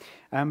king.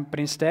 But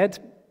instead,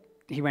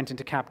 he went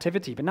into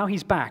captivity. But now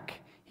he's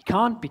back. He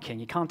can't be king.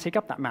 He can't take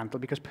up that mantle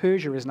because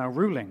Persia is now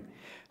ruling.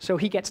 So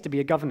he gets to be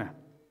a governor.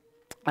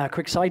 A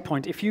quick side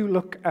point, if you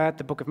look at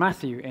the book of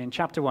Matthew in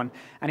chapter 1,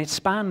 and it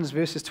spans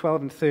verses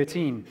 12 and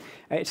 13,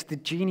 it's the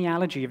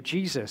genealogy of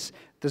Jesus.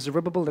 The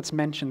Zerubbabel that's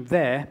mentioned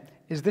there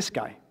is this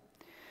guy.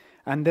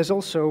 And there's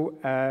also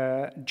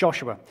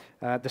Joshua,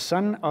 the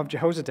son of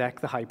Jehozadak,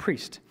 the high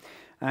priest.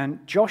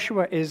 And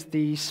Joshua is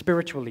the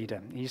spiritual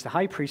leader. He's the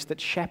high priest that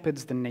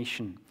shepherds the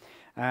nation.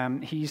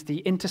 He's the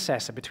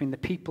intercessor between the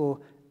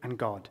people and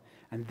God.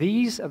 And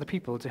these are the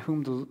people to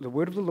whom the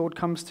word of the Lord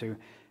comes to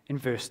in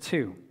verse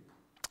 2.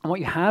 And what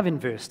you have in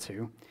verse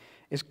 2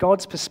 is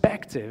God's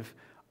perspective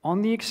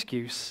on the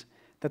excuse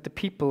that the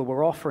people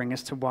were offering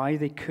as to why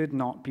they could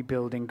not be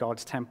building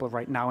God's temple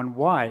right now and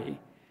why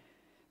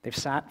they've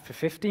sat for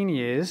 15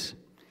 years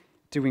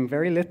doing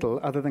very little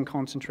other than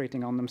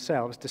concentrating on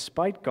themselves,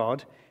 despite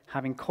God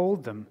having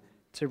called them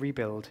to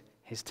rebuild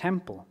his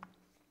temple.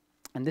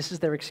 And this is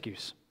their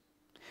excuse.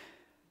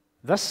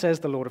 Thus says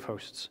the Lord of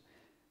hosts,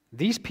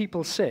 these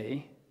people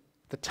say,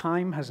 the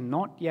time has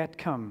not yet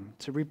come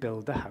to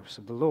rebuild the house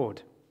of the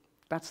Lord.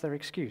 That's their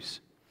excuse.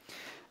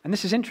 And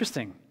this is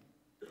interesting,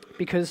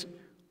 because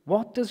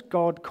what does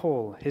God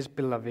call his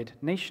beloved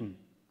nation?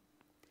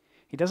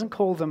 He doesn't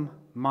call them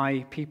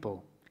my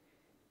people.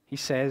 He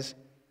says,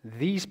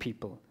 these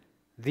people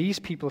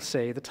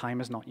say the time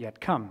has not yet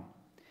come.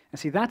 And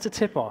see, that's a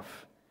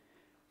tip-off.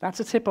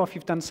 That's a tip-off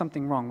you've done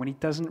something wrong when he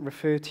doesn't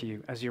refer to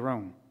you as your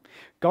own.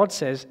 God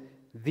says,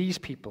 these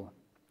people,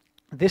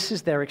 this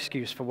is their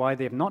excuse for why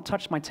they have not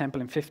touched my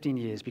temple in 15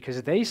 years, because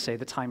they say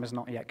the time has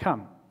not yet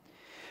come.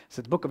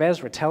 So the book of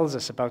Ezra tells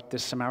us about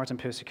this Samaritan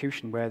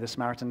persecution where the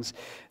Samaritans,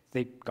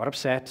 they got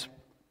upset,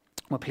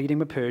 were pleading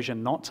with Persia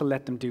not to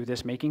let them do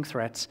this, making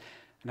threats.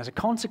 And as a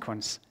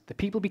consequence, the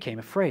people became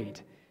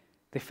afraid.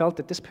 They felt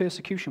that this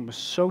persecution was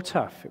so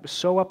tough, it was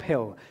so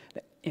uphill,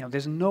 that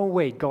there's no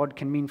way God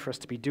can mean for us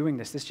to be doing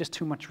this. There's just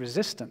too much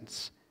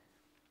resistance.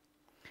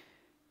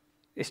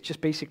 It's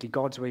just basically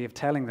God's way of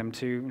telling them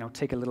to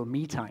take a little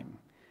me time.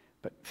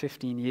 But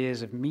 15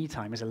 years of me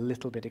time is a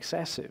little bit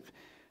excessive.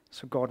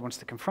 So God wants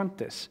to confront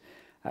this.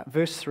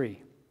 Verse 3.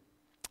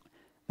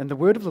 Then the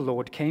word of the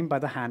Lord came by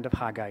the hand of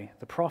Haggai,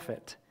 the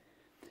prophet.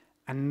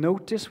 And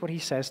notice what he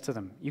says to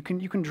them. You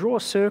can draw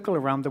a circle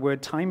around the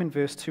word time in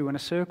verse 2 and a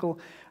circle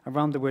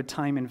around the word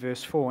time in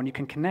verse 4, and you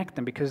can connect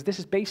them because this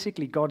is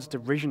basically God's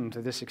derision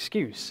to this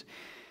excuse.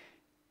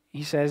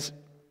 He says,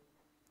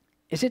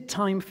 is it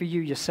time for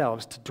you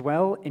yourselves to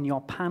dwell in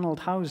your paneled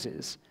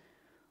houses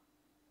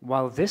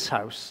while this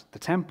house, the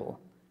temple,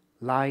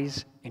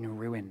 lies in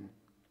ruin?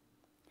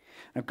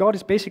 Now, God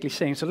is basically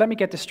saying, so let me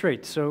get this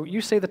straight. So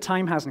you say the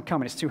time hasn't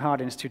come and it's too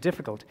hard and it's too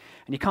difficult,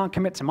 and you can't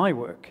commit to my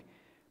work,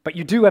 but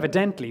you do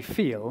evidently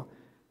feel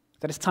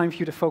that it's time for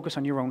you to focus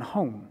on your own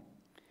home.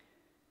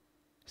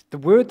 The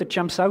word that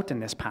jumps out in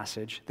this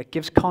passage that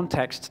gives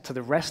context to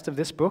the rest of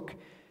this book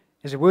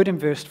is a word in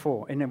verse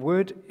 4.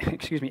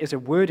 Is a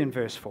word in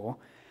verse 4.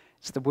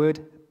 It's the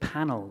word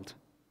paneled.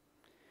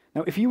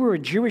 Now, if you were a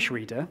Jewish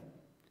reader,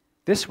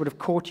 this would have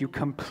caught you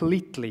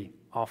completely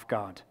off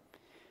guard.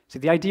 So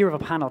the idea of a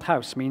paneled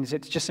house means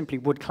it's just simply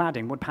wood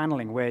cladding, wood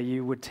paneling, where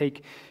you would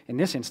take, in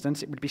this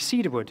instance, it would be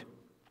cedar wood,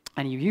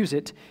 and you use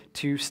it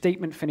to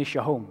statement finish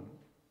your home.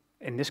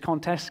 In this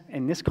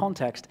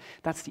context,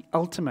 that's the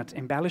ultimate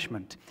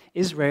embellishment.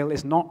 Israel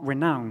is not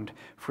renowned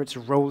for its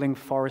rolling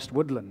forest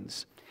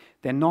woodlands.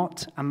 They're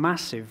not a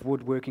massive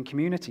woodworking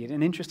community.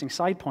 An interesting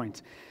side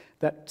point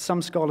that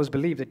some scholars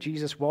believe that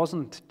Jesus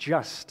wasn't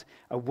just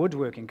a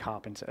woodworking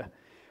carpenter,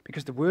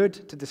 because the word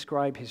to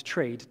describe his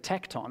trade,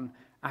 tekton,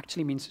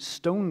 actually means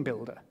stone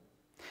builder.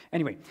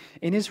 Anyway,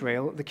 in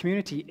Israel, the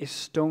community is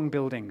stone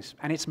buildings,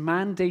 and it's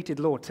mandated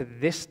law to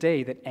this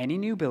day that any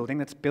new building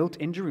that's built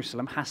in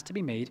Jerusalem has to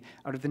be made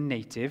out of the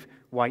native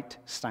white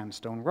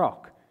sandstone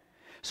rock.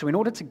 So in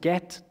order to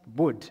get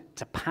wood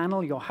to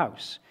panel your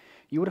house,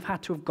 you would have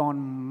had to have gone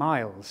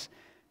miles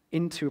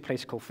into a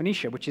place called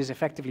Phoenicia, which is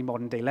effectively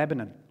modern-day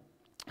Lebanon,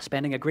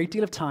 spending a great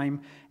deal of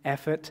time,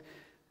 effort,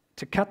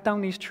 to cut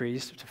down these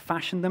trees, to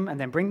fashion them, and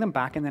then bring them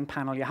back and then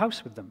panel your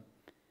house with them.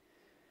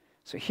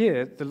 So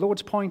here, the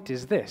Lord's point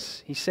is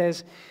this. He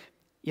says,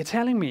 you're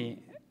telling me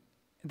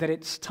that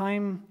it's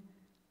time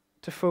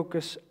to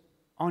focus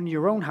on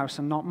your own house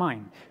and not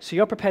mine. So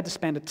you're prepared to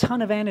spend a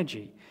ton of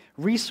energy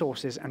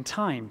resources and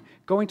time,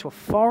 going to a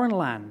foreign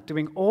land,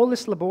 doing all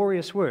this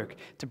laborious work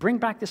to bring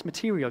back this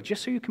material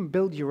just so you can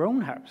build your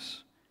own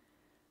house.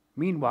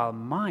 Meanwhile,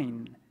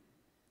 mine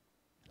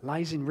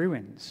lies in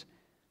ruins.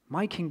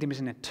 My kingdom is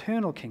an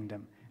eternal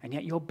kingdom, and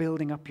yet you're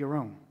building up your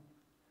own,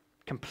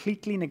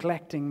 completely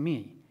neglecting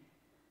me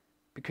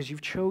because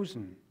you've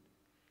chosen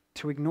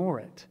to ignore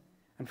it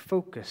and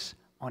focus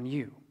on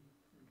you.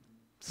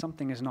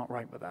 Something is not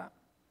right with that.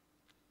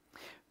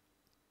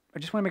 I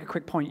just want to make a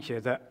quick point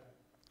here that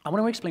I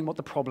want to explain what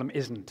the problem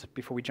isn't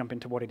before we jump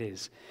into what it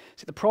is.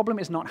 See, the problem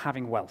is not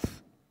having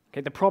wealth.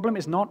 Okay? The problem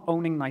is not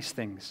owning nice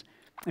things.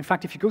 In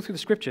fact, if you go through the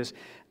scriptures,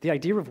 the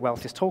idea of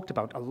wealth is talked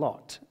about a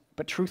lot.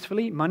 But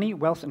truthfully, money,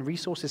 wealth, and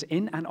resources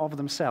in and of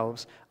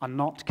themselves are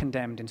not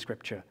condemned in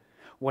Scripture.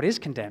 What is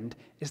condemned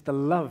is the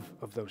love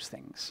of those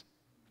things.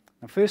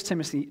 Now, 1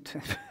 Timothy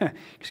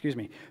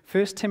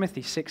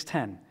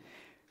 6:10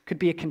 could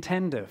be a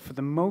contender for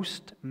the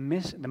most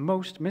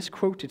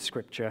misquoted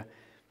scripture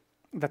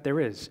that there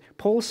is.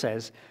 Paul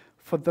says,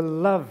 "For the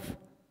love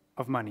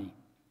of money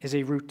is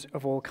a root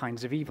of all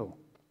kinds of evil."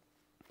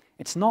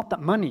 It's not that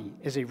money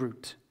is a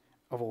root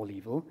of all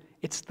evil,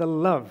 it's the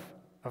love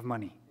of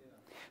money.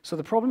 So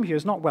the problem here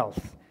is not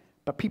wealth,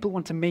 but people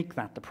want to make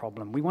that the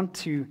problem. We want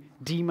to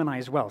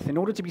demonize wealth. In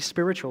order to be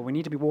spiritual, we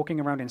need to be walking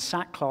around in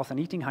sackcloth and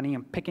eating honey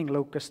and picking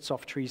locusts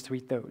off trees to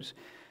eat those.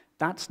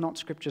 That's not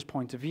Scripture's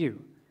point of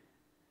view.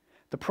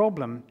 The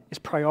problem is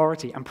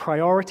priority, and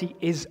priority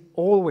is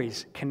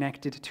always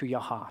connected to your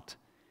heart.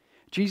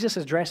 Jesus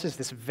addresses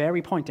this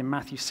very point in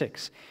Matthew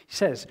 6. He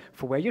says,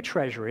 "For where your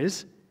treasure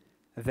is,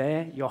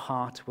 there your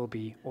heart will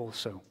be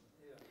also."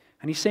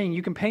 And he's saying,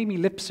 you can pay me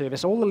lip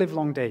service all the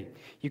livelong day.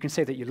 You can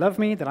say that you love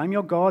me, that I'm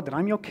your God, that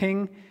I'm your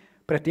king.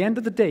 But at the end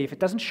of the day, if it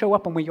doesn't show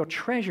up on where your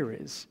treasure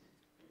is,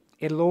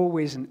 it'll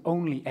always and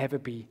only ever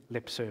be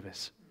lip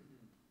service.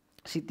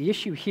 See, the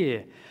issue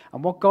here,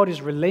 and what God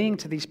is relaying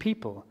to these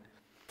people,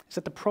 is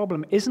that the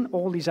problem isn't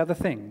all these other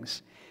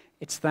things.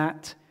 It's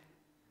that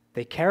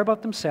they care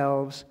about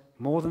themselves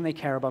more than they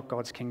care about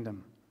God's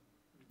kingdom.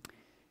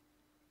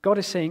 God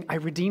is saying, I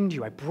redeemed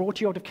you, I brought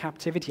you out of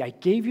captivity, I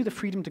gave you the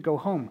freedom to go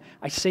home,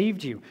 I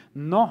saved you,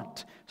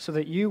 not so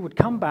that you would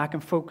come back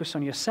and focus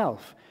on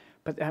yourself,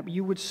 but that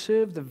you would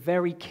serve the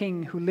very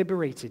king who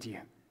liberated you.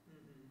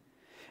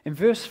 In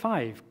verse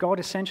 5, God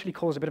essentially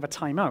calls a bit of a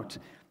timeout,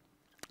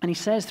 and he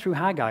says through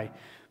Haggai,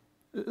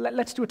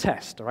 let's do a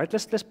test, all right?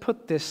 Let's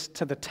put this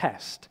to the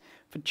test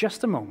for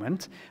just a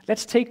moment.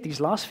 Let's take these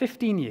last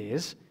 15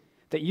 years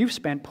that you've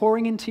spent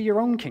pouring into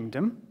your own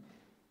kingdom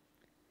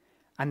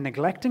and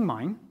neglecting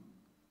mine,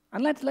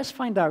 and let's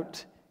find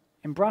out,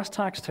 in brass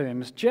tacks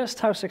terms, just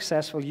how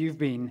successful you've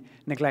been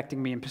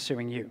neglecting me and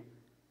pursuing you.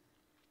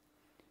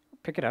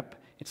 Pick it up.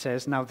 It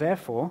says, "Now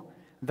therefore,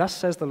 thus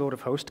says the Lord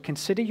of hosts,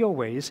 consider your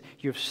ways.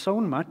 You have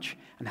sown much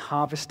and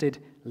harvested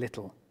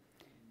little."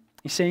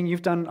 He's saying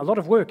you've done a lot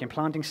of work in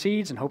planting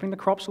seeds and hoping the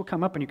crops will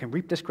come up and you can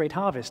reap this great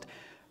harvest,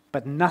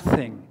 but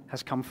nothing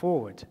has come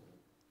forward.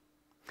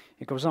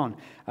 It goes on.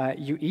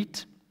 You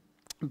eat,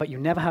 but you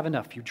never have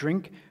enough. You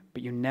drink,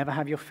 but you never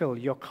have your fill.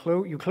 You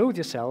clothe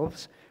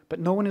yourselves, but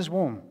no one is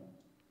warm.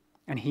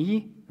 And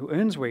he who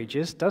earns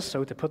wages does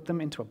so to put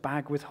them into a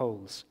bag with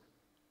holes.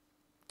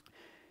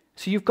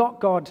 So you've got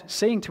God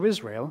saying to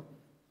Israel,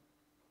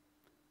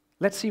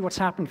 let's see what's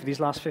happened for these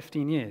last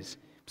 15 years.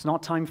 It's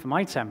not time for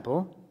my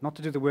temple, not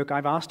to do the work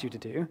I've asked you to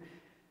do,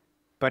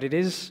 but it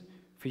is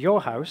for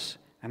your house,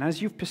 and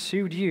as you've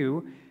pursued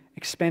you,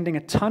 expending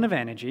a ton of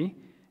energy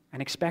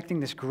and expecting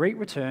this great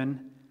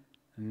return,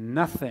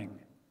 nothing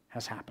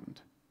has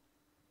happened.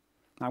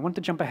 Now, I want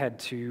to jump ahead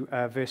to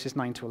verses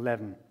 9 to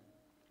 11,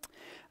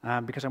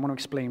 because I want to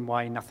explain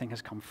why nothing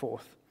has come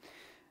forth.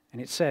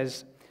 And it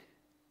says,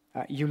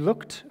 you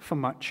looked for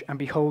much, and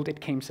behold,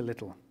 it came to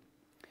little.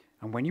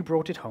 And when you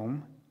brought it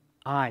home,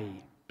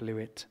 I blew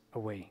it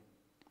away.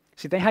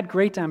 See, they had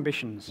great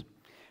ambitions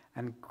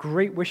and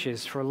great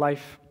wishes for a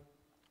life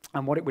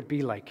and what it would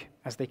be like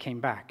as they came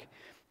back.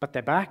 But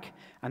they're back,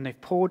 and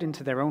they've poured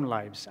into their own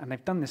lives, and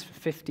they've done this for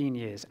 15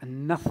 years,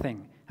 and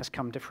nothing has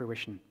come to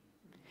fruition.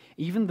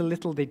 Even the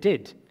little they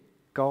did,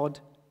 God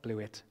blew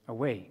it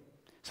away.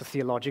 So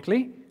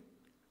theologically,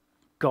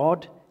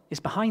 God is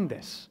behind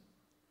this.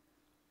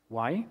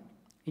 Why?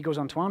 He goes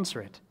on to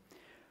answer it.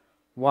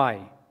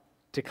 Why?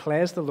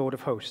 Declares the Lord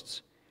of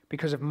hosts,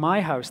 because of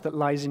my house that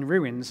lies in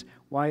ruins,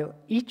 while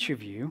each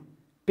of you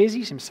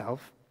busies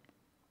himself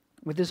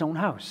with his own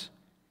house.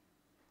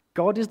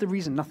 God is the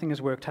reason nothing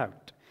has worked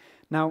out.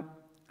 Now,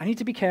 I need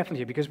to be careful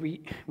here, because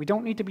we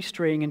don't need to be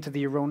straying into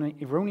the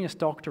erroneous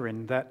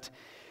doctrine that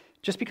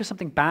just because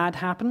something bad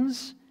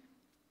happens,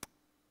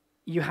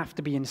 you have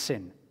to be in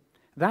sin.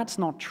 That's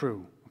not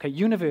true. Okay,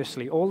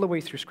 universally, all the way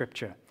through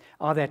Scripture.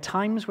 Are there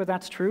times where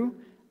that's true?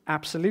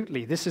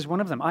 Absolutely. This is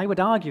one of them. I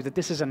would argue that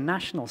this is a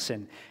national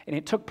sin, and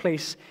it took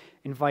place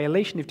in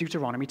violation of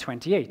Deuteronomy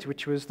 28,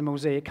 which was the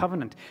Mosaic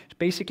covenant. It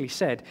basically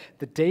said,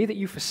 the day that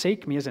you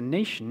forsake me as a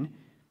nation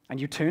and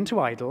you turn to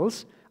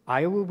idols,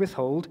 I will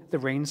withhold the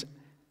rains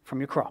from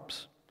your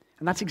crops.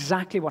 And that's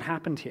exactly what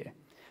happened here.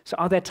 So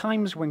are there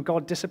times when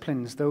God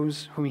disciplines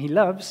those whom he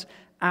loves?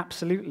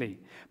 Absolutely.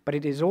 But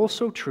it is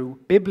also true,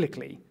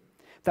 biblically,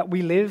 that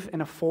we live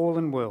in a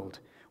fallen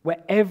world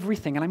where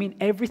everything, and I mean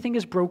everything,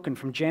 is broken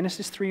from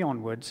Genesis 3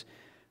 onwards.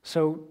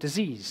 So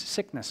disease,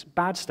 sickness,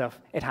 bad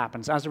stuff, it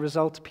happens. As a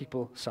result,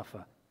 people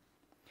suffer.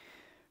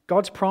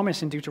 God's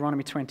promise in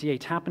Deuteronomy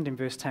 28 happened in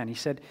verse 10. He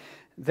said,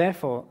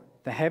 "Therefore,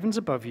 the heavens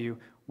above you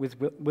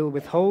will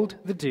withhold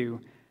the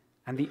dew,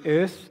 and the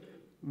earth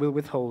will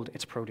withhold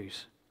its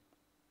produce."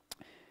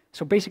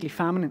 So basically,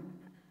 famine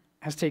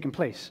has taken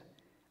place,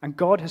 and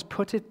God has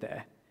put it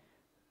there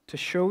to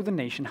show the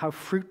nation how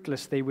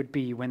fruitless they would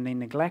be when they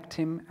neglect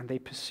him and they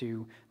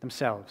pursue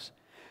themselves.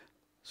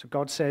 So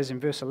God says in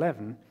verse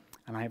 11,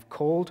 "And I have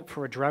called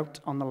for a drought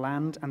on the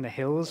land and the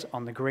hills,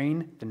 on the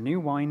grain, the new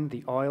wine,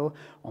 the oil,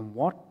 on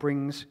what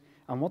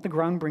the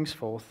ground brings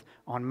forth,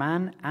 on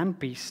man and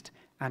beast,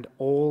 and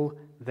all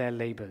their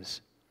labors."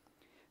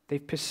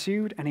 They've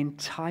pursued an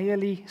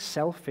entirely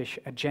selfish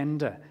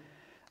agenda,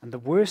 and the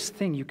worst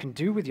thing you can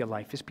do with your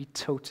life is be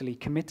totally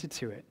committed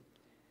to it.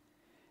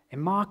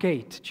 In Mark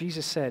 8,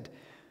 Jesus said,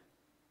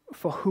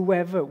 "For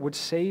whoever would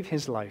save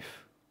his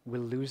life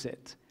will lose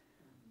it.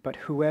 But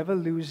whoever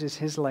loses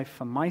his life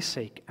for my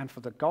sake and for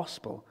the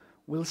gospel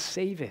will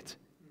save it.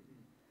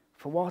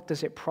 For what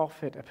does it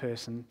profit a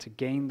person to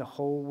gain the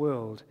whole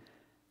world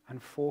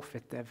and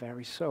forfeit their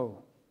very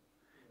soul?"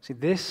 See,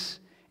 this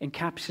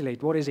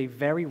encapsulates what is a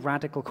very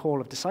radical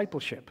call of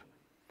discipleship.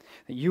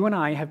 That you and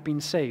I have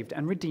been saved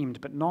and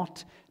redeemed, but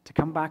not to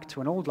come back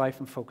to an old life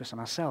and focus on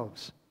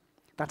ourselves.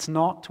 That's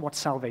not what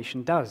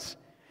salvation does.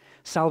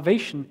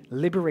 Salvation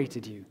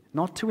liberated you,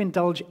 not to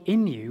indulge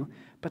in you,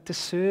 but to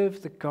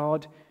serve the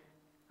God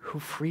who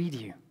freed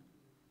you.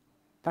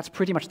 That's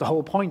pretty much the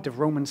whole point of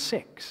Romans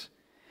 6.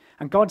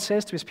 And God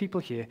says to his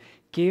people here,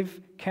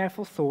 "Give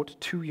careful thought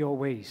to your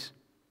ways."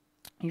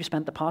 You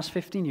spent the past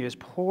 15 years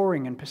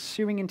pouring and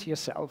pursuing into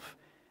yourself,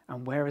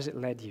 and where has it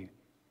led you?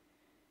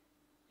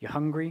 You're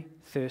hungry,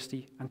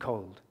 thirsty, and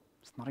cold.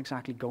 It's not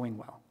exactly going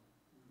well.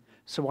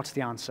 So what's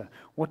the answer?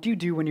 What do you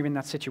do when you're in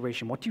that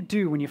situation? What do you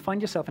do when you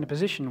find yourself in a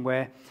position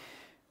where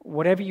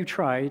whatever you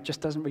try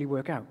just doesn't really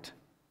work out?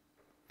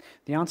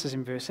 The answer is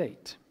in verse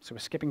 8. So we're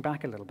skipping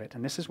back a little bit,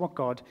 and this is what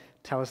God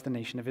tells the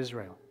nation of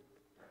Israel.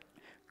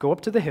 "Go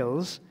up to the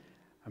hills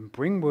and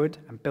bring wood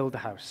and build a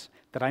house,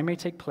 that I may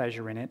take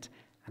pleasure in it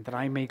and that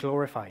I may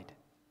glorify it."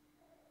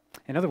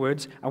 In other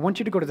words, I want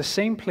you to go to the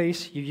same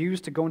place you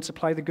used to go and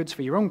supply the goods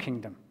for your own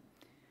kingdom.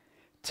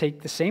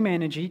 Take the same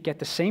energy, get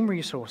the same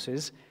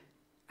resources,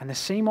 and the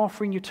same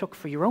offering you took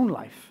for your own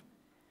life,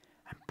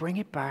 and bring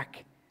it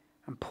back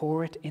and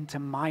pour it into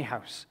my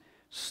house.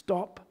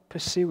 Stop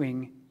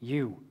pursuing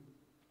you.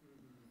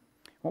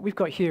 What we've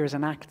got here is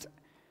an act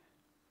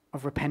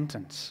of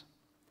repentance.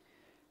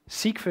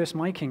 Seek first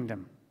my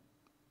kingdom.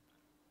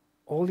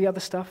 All the other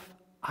stuff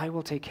I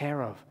will take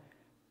care of,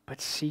 but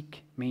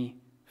seek me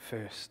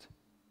first.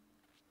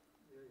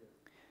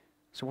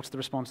 So what's the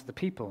response of the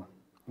people?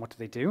 What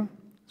do?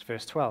 It's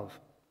verse 12.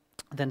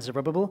 "Then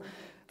Zerubbabel,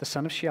 the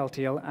son of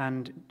Shealtiel,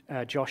 and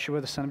Joshua,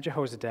 the son of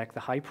Jehozadak, the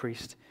high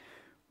priest,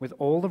 with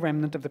all the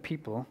remnant of the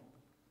people,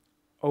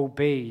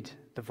 obeyed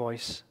the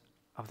voice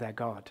of their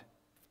God."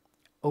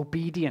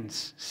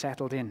 Obedience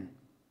settled in.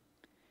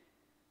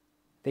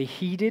 They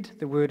heeded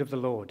the word of the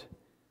Lord.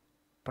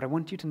 But I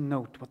want you to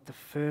note what the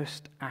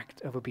first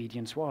act of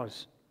obedience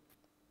was.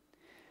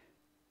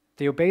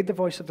 They obeyed the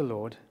voice of the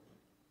Lord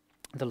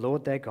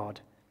their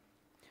God,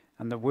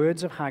 and the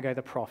words of Haggai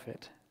the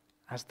prophet,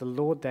 as the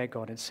Lord their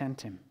God had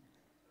sent him.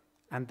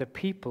 And the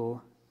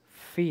people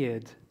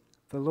feared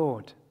the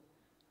Lord.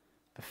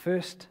 The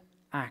first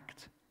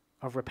act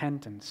of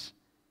repentance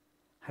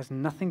has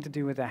nothing to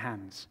do with their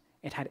hands.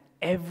 It had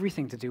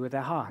everything to do with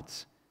their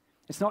hearts.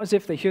 It's not as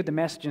if they heard the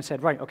message and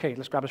said, "Right, okay,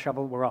 let's grab a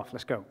shovel, we're off,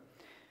 let's go."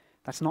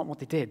 That's not what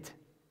they did.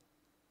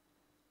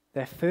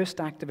 Their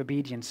first act of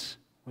obedience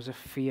was a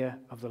fear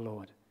of the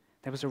Lord.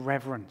 There was a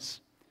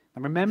reverence.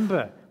 And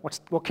remember,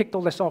 what kicked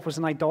all this off was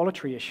an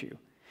idolatry issue.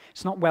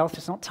 It's not wealth,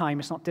 it's not time,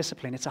 it's not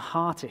discipline, it's a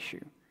heart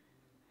issue.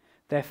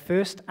 Their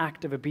first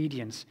act of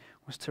obedience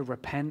was to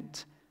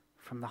repent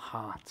from the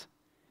heart.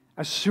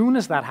 As soon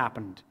as that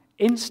happened,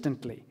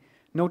 instantly,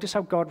 notice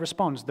how God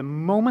responds. The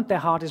moment their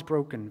heart is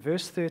broken,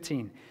 verse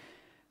 13,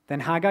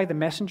 "Then Haggai, the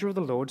messenger of the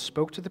Lord,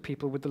 spoke to the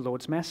people with the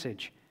Lord's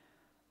message.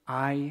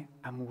 'I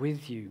am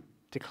with you,'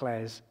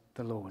 declares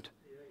the Lord."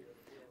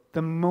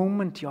 The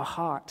moment your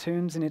heart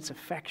turns in its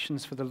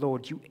affections for the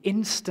Lord, you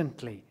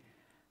instantly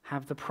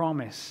have the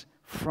promise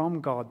from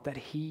God that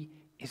he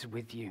is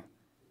with you.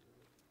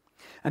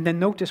 And then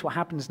notice what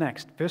happens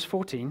next. Verse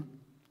 14,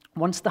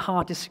 "Once the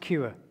heart is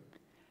secure,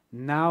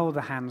 now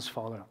the hands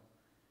follow.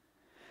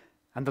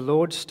 And the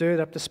Lord stirred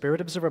up the spirit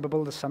of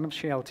Zerubbabel, the son of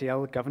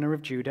Shealtiel, governor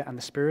of Judah, and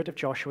the spirit of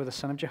Joshua, the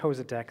son of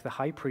Jehozadak, the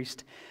high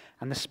priest,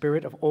 and the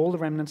spirit of all the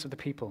remnants of the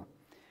people.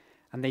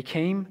 And they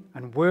came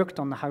and worked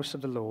on the house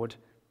of the Lord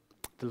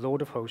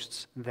of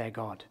hosts, their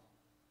God."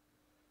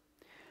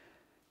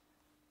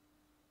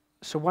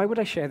 So why would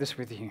I share this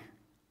with you?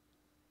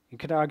 You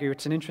could argue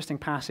it's an interesting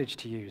passage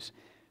to use.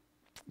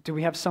 do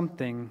we have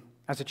something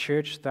as a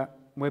church that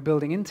we're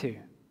building into?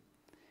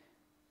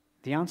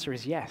 The answer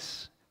is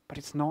yes, but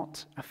it's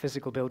not a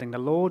physical building. The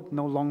Lord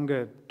no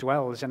longer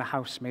dwells in a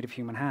house made of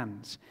human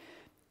hands.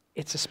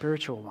 It's a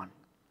spiritual one.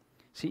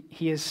 See,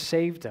 he has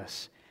saved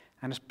us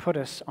and has put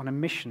us on a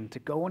mission to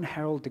go and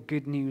herald the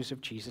good news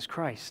of Jesus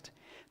Christ,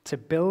 to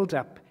build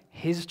up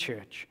his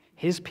church,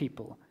 his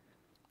people.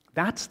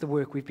 That's the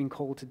work we've been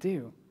called to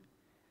do.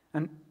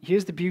 And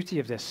here's the beauty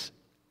of this.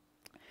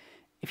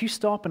 If you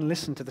stop and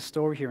listen to the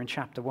story here in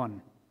chapter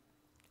 1,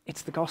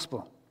 it's the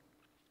gospel.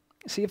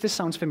 See if this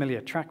sounds familiar.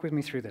 Track with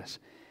me through this.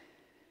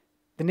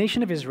 The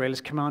nation of Israel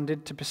is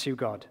commanded to pursue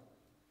God,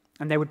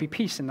 and there would be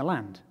peace in the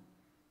land.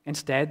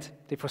 Instead,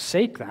 they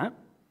forsake that,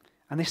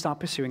 and they start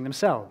pursuing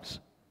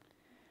themselves.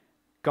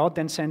 God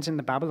then sends in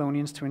the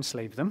Babylonians to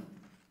enslave them,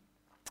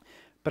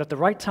 but at the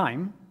right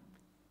time,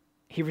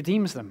 he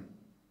redeems them,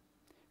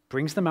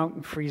 brings them out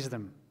and frees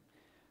them.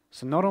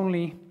 So not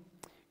only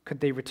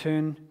could they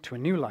return to a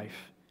new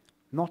life,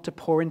 not to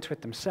pour into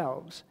it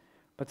themselves,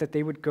 but that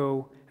they would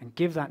go and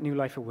give that new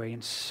life away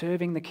in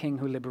serving the King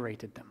who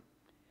liberated them.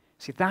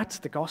 See, that's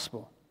the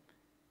gospel.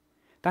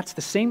 That's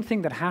the same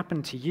thing that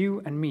happened to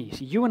you and me.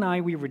 See, you and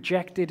I, we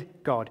rejected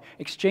God,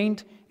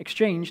 exchanged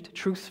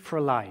truth for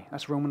a lie.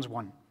 That's Romans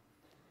 1.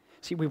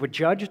 See, we were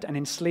judged and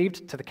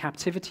enslaved to the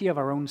captivity of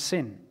our own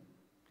sin.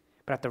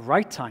 But at the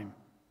right time,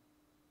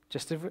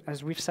 just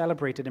as we've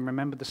celebrated and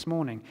remembered this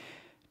morning,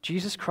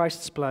 Jesus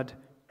Christ's blood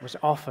was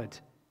offered.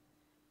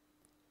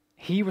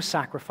 He was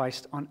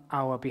sacrificed on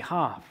our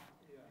behalf.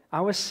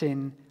 Our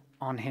sin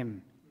on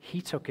him.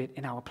 He took it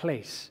in our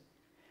place.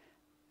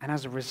 And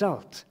as a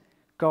result,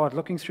 God,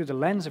 looking through the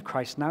lens of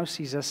Christ, now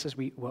sees us as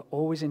we were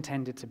always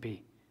intended to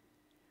be.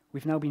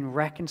 We've now been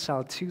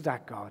reconciled to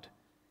that God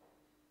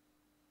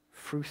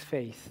through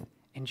faith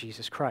in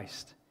Jesus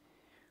Christ.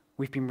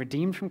 We've been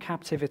redeemed from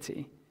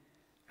captivity,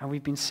 and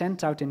we've been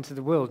sent out into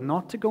the world,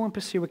 not to go and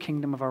pursue a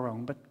kingdom of our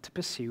own, but to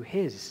pursue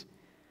his.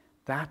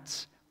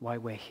 That's why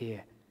we're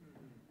here.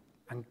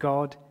 And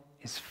God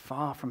is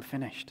far from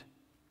finished.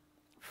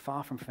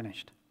 Far from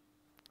finished.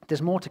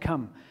 There's more to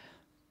come.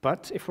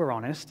 But if we're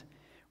honest,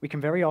 we can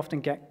very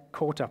often get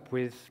caught up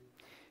with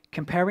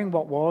comparing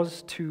what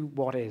was to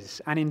what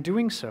is. And in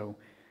doing so,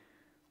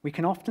 we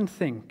can often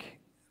think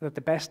that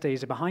the best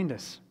days are behind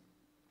us.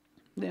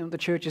 The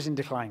church is in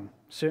decline,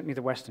 certainly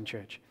the Western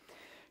church.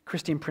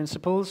 Christian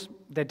principles,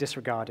 they're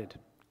disregarded.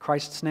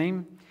 Christ's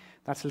name,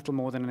 that's little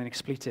more than an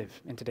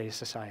expletive in today's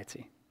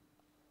society.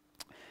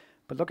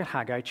 But look at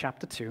Haggai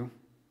chapter 2,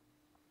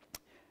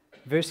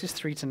 verses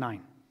 3 to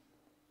 9.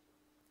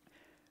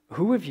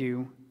 Who of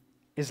you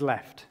is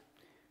left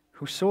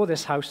who saw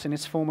this house in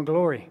its former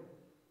glory?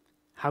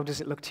 How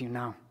does it look to you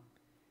now?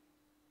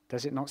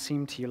 Does it not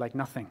seem to you like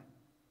nothing?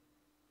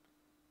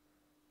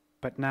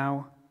 But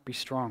now be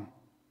strong,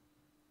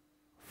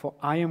 for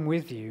I am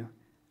with you,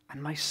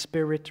 and my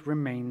spirit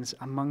remains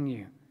among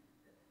you.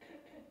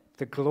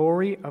 The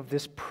glory of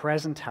this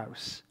present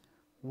house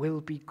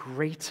will be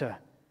greater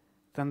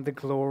than the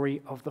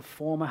glory of the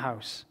former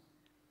house,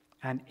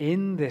 and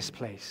in this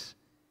place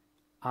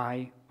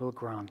I will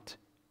grant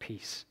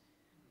peace.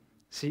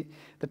 See,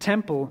 the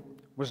temple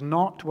was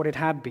not what it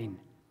had been,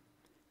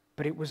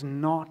 but it was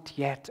not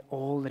yet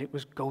all that it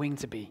was going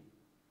to be.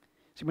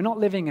 See, we're not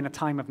living in a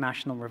time of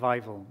national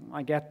revival.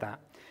 I get that.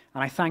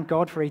 And I thank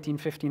God for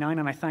 1859,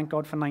 and I thank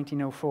God for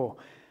 1904.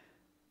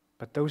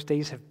 But those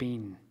days have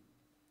been.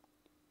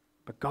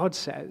 But God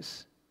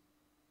says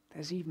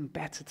there's even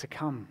better to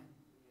come.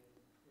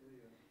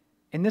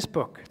 In this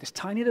book, this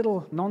tiny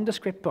little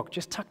nondescript book,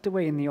 just tucked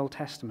away in the Old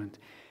Testament,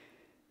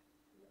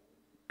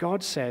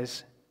 God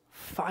says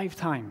 5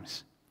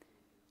 times,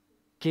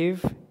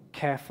 give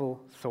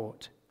careful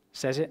thought.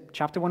 Says it,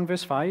 chapter 1,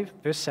 verse 5,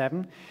 verse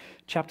 7,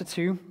 chapter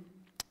 2,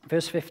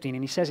 verse 15,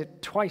 and he says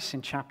it twice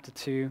in chapter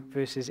 2,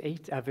 verse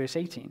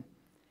 18.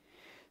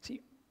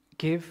 See,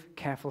 give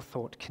careful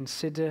thought,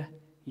 consider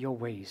your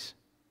ways.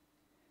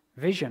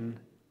 Vision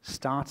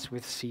starts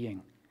with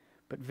seeing,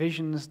 but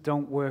visions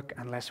don't work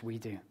unless we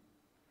do.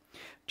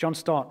 John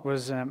Stott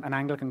was an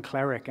Anglican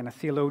cleric and a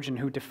theologian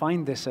who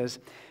defined this as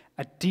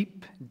a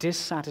deep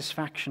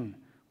dissatisfaction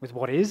with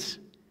what is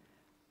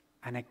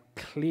and a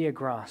clear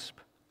grasp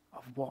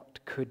of what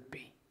could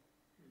be.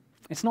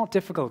 It's not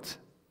difficult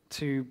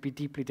to be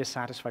deeply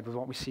dissatisfied with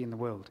what we see in the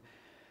world,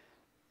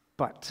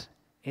 but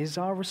is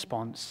our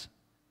response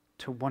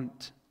to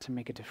want to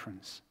make a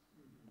difference?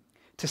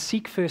 To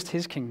seek first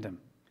his kingdom,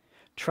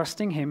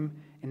 trusting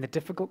him in the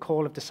difficult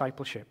call of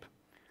discipleship,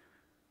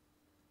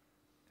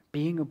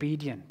 being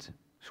obedient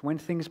when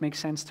things make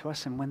sense to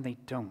us and when they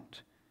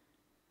don't.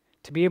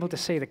 To be able to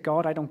say that,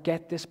 God, I don't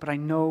get this, but I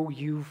know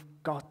you've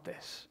got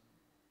this.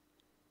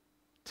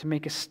 To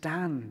make a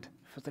stand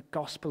for the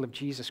gospel of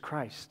Jesus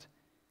Christ.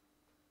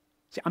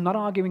 See, I'm not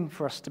arguing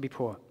for us to be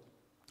poor.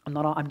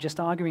 I'm just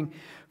arguing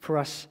for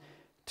us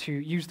to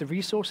use the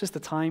resources, the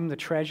time, the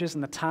treasures,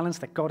 and the talents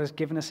that God has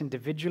given us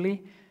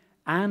individually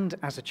and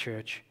as a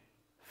church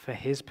for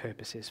his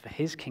purposes, for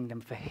his kingdom,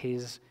 for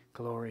his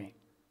glory.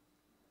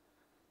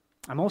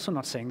 I'm also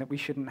not saying that we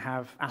shouldn't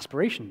have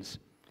aspirations,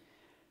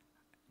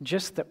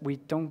 just that we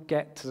don't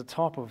get to the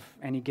top of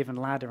any given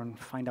ladder and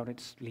find out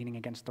it's leaning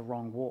against the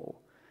wrong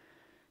wall.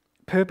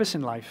 Purpose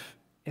in life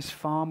is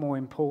far more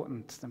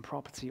important than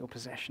property or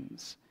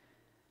possessions.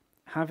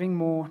 Having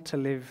more to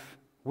live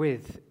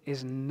with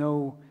is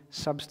no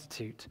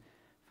substitute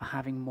for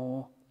having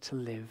more to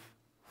live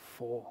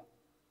for.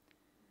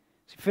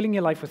 So filling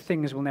your life with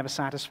things will never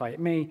satisfy. It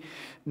may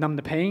numb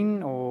the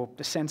pain or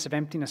the sense of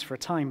emptiness for a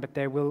time, but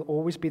there will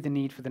always be the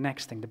need for the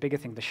next thing, the bigger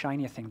thing, the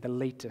shinier thing, the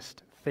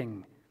latest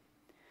thing.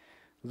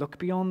 Look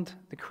beyond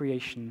the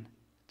creation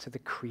to the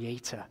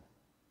Creator.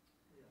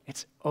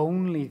 It's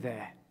only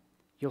there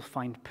you'll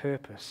find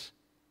purpose,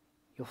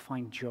 you'll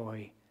find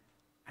joy,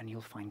 and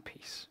you'll find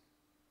peace.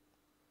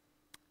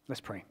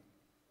 Let's pray.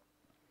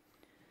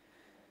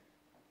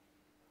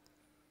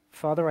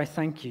 Father, I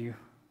thank you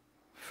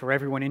for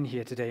everyone in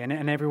here today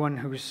and everyone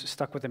who's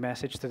stuck with the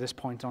message to this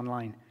point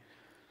online.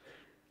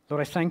 Lord,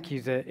 I thank you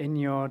that in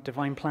your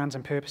divine plans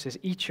and purposes,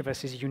 each of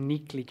us is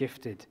uniquely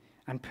gifted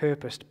and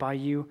purposed by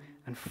you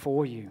and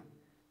for you,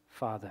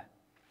 Father.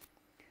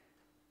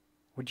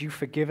 Would you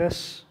forgive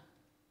us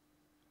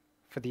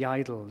for the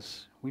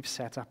idols we've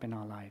set up in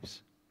our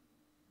lives?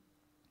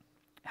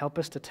 Help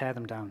us to tear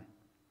them down,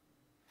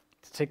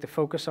 to take the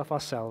focus off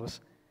ourselves,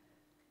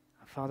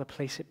 and Father,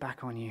 place it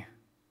back on you.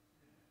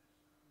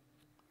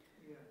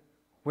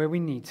 Where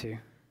we need to,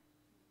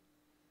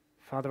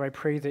 Father, I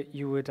pray that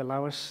you would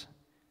allow us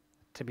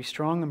to be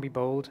strong and be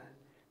bold,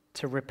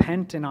 to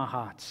repent in our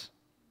hearts,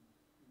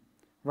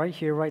 right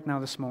here, right now,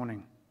 this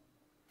morning,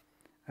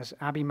 as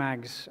Abby,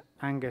 Mags,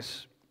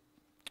 Angus,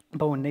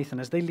 Bo, and Nathan,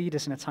 as they lead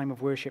us in a time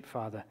of worship,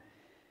 Father,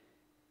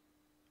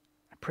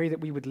 I pray that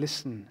we would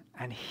listen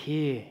and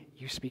hear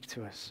you speak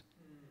to us.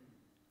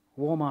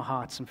 Warm our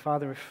hearts, and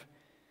Father,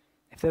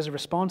 if there's a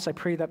response, I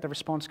pray that the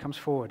response comes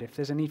forward. If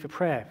there's a need for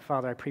prayer,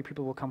 Father, I pray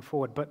people will come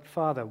forward. But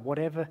Father,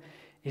 whatever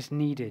is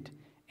needed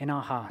in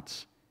our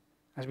hearts,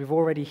 as we've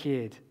already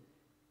heard,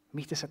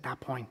 meet us at that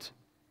point.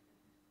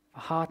 If a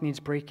heart needs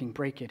breaking,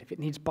 break it. If it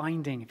needs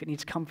binding, if it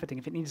needs comforting,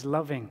 if it needs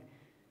loving,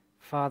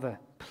 Father,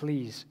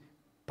 please,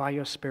 by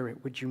your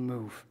Spirit, would you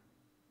move?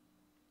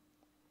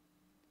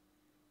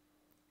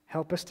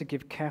 Help us to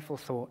give careful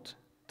thought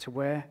to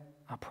where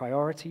our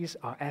priorities,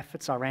 our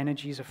efforts, our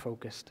energies are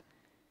focused.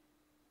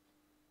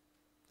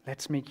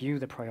 Let's make you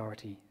the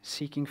priority,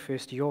 seeking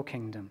first your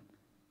kingdom,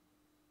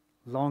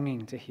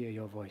 longing to hear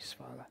your voice,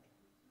 Father.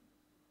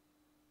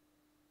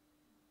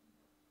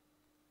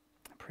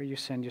 I pray you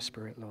send your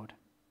Spirit, Lord,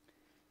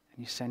 and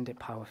you send it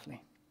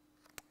powerfully.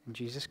 In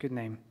Jesus' good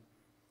name,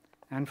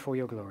 and for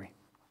your glory.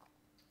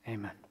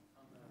 Amen.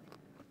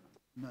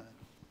 Amen.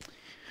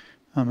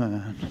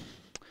 Amen.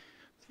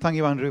 Thank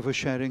you, Andrew, for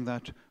sharing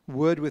that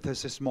word with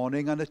us this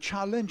morning, and a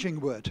challenging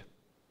word.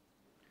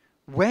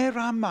 Where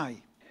am I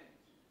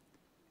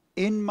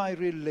in my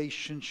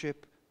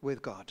relationship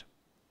with God?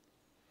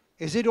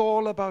 Is it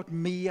all about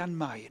me and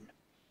mine?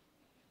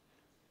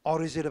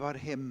 Or is it about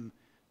him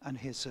and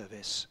his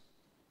service?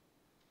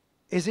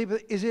 Is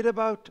it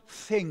about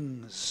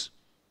things?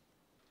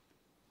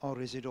 Or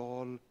is it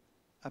all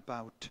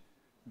about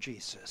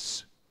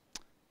Jesus? I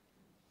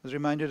was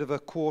reminded of a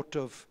quote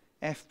of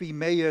F.B.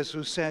 Mayers,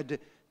 who said,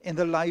 "In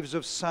the lives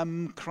of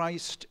some,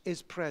 Christ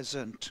is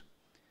present.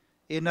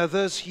 In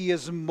others, he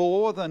is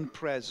more than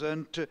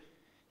present.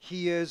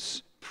 He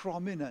is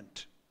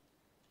prominent."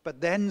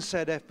 But then,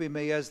 said F.B.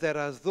 Mayers, there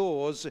are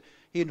those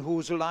in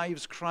whose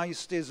lives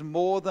Christ is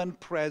more than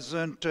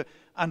present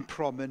and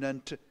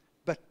prominent,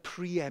 but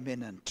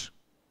preeminent.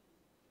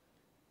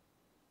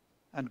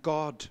 And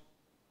God,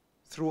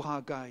 through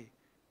Haggai,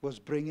 was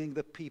bringing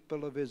the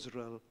people of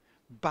Israel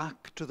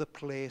back to the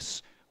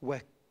place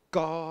where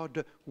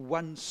God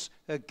once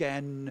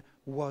again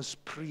was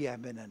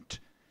preeminent.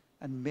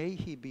 And may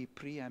he be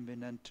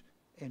preeminent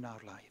in our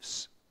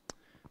lives.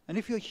 And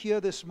if you're here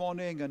this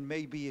morning and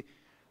maybe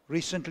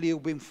recently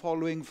you've been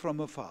following from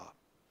afar,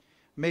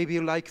 maybe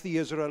like the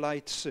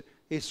Israelites,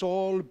 it's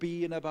all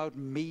been about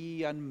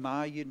me and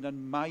mine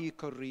and my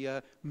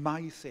career,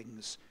 my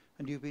things,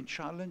 and you've been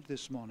challenged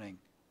this morning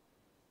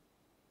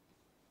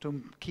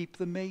to keep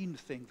the main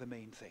thing,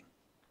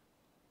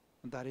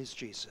 and that is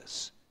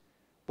Jesus.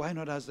 Why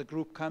not, as the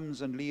group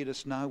comes and lead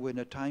us now in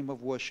a time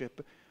of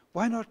worship,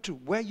 why not to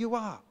where you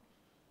are,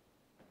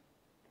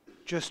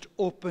 just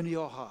open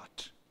your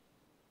heart.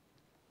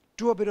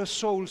 Do a bit of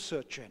soul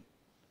searching.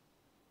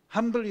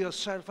 Humble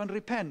yourself and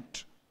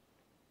repent.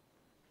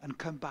 And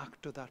come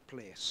back to that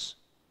place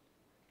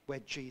where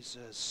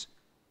Jesus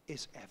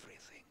is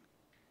everything.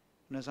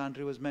 And as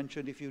Andrew has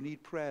mentioned, if you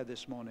need prayer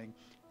this morning,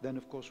 then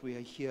of course we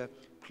are here.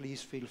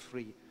 Please feel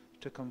free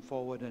to come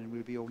forward, and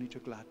we'll be only too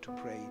glad to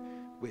pray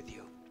with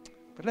you.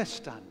 But let's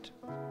stand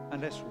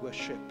and let's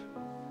worship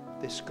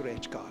this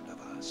great God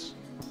of ours.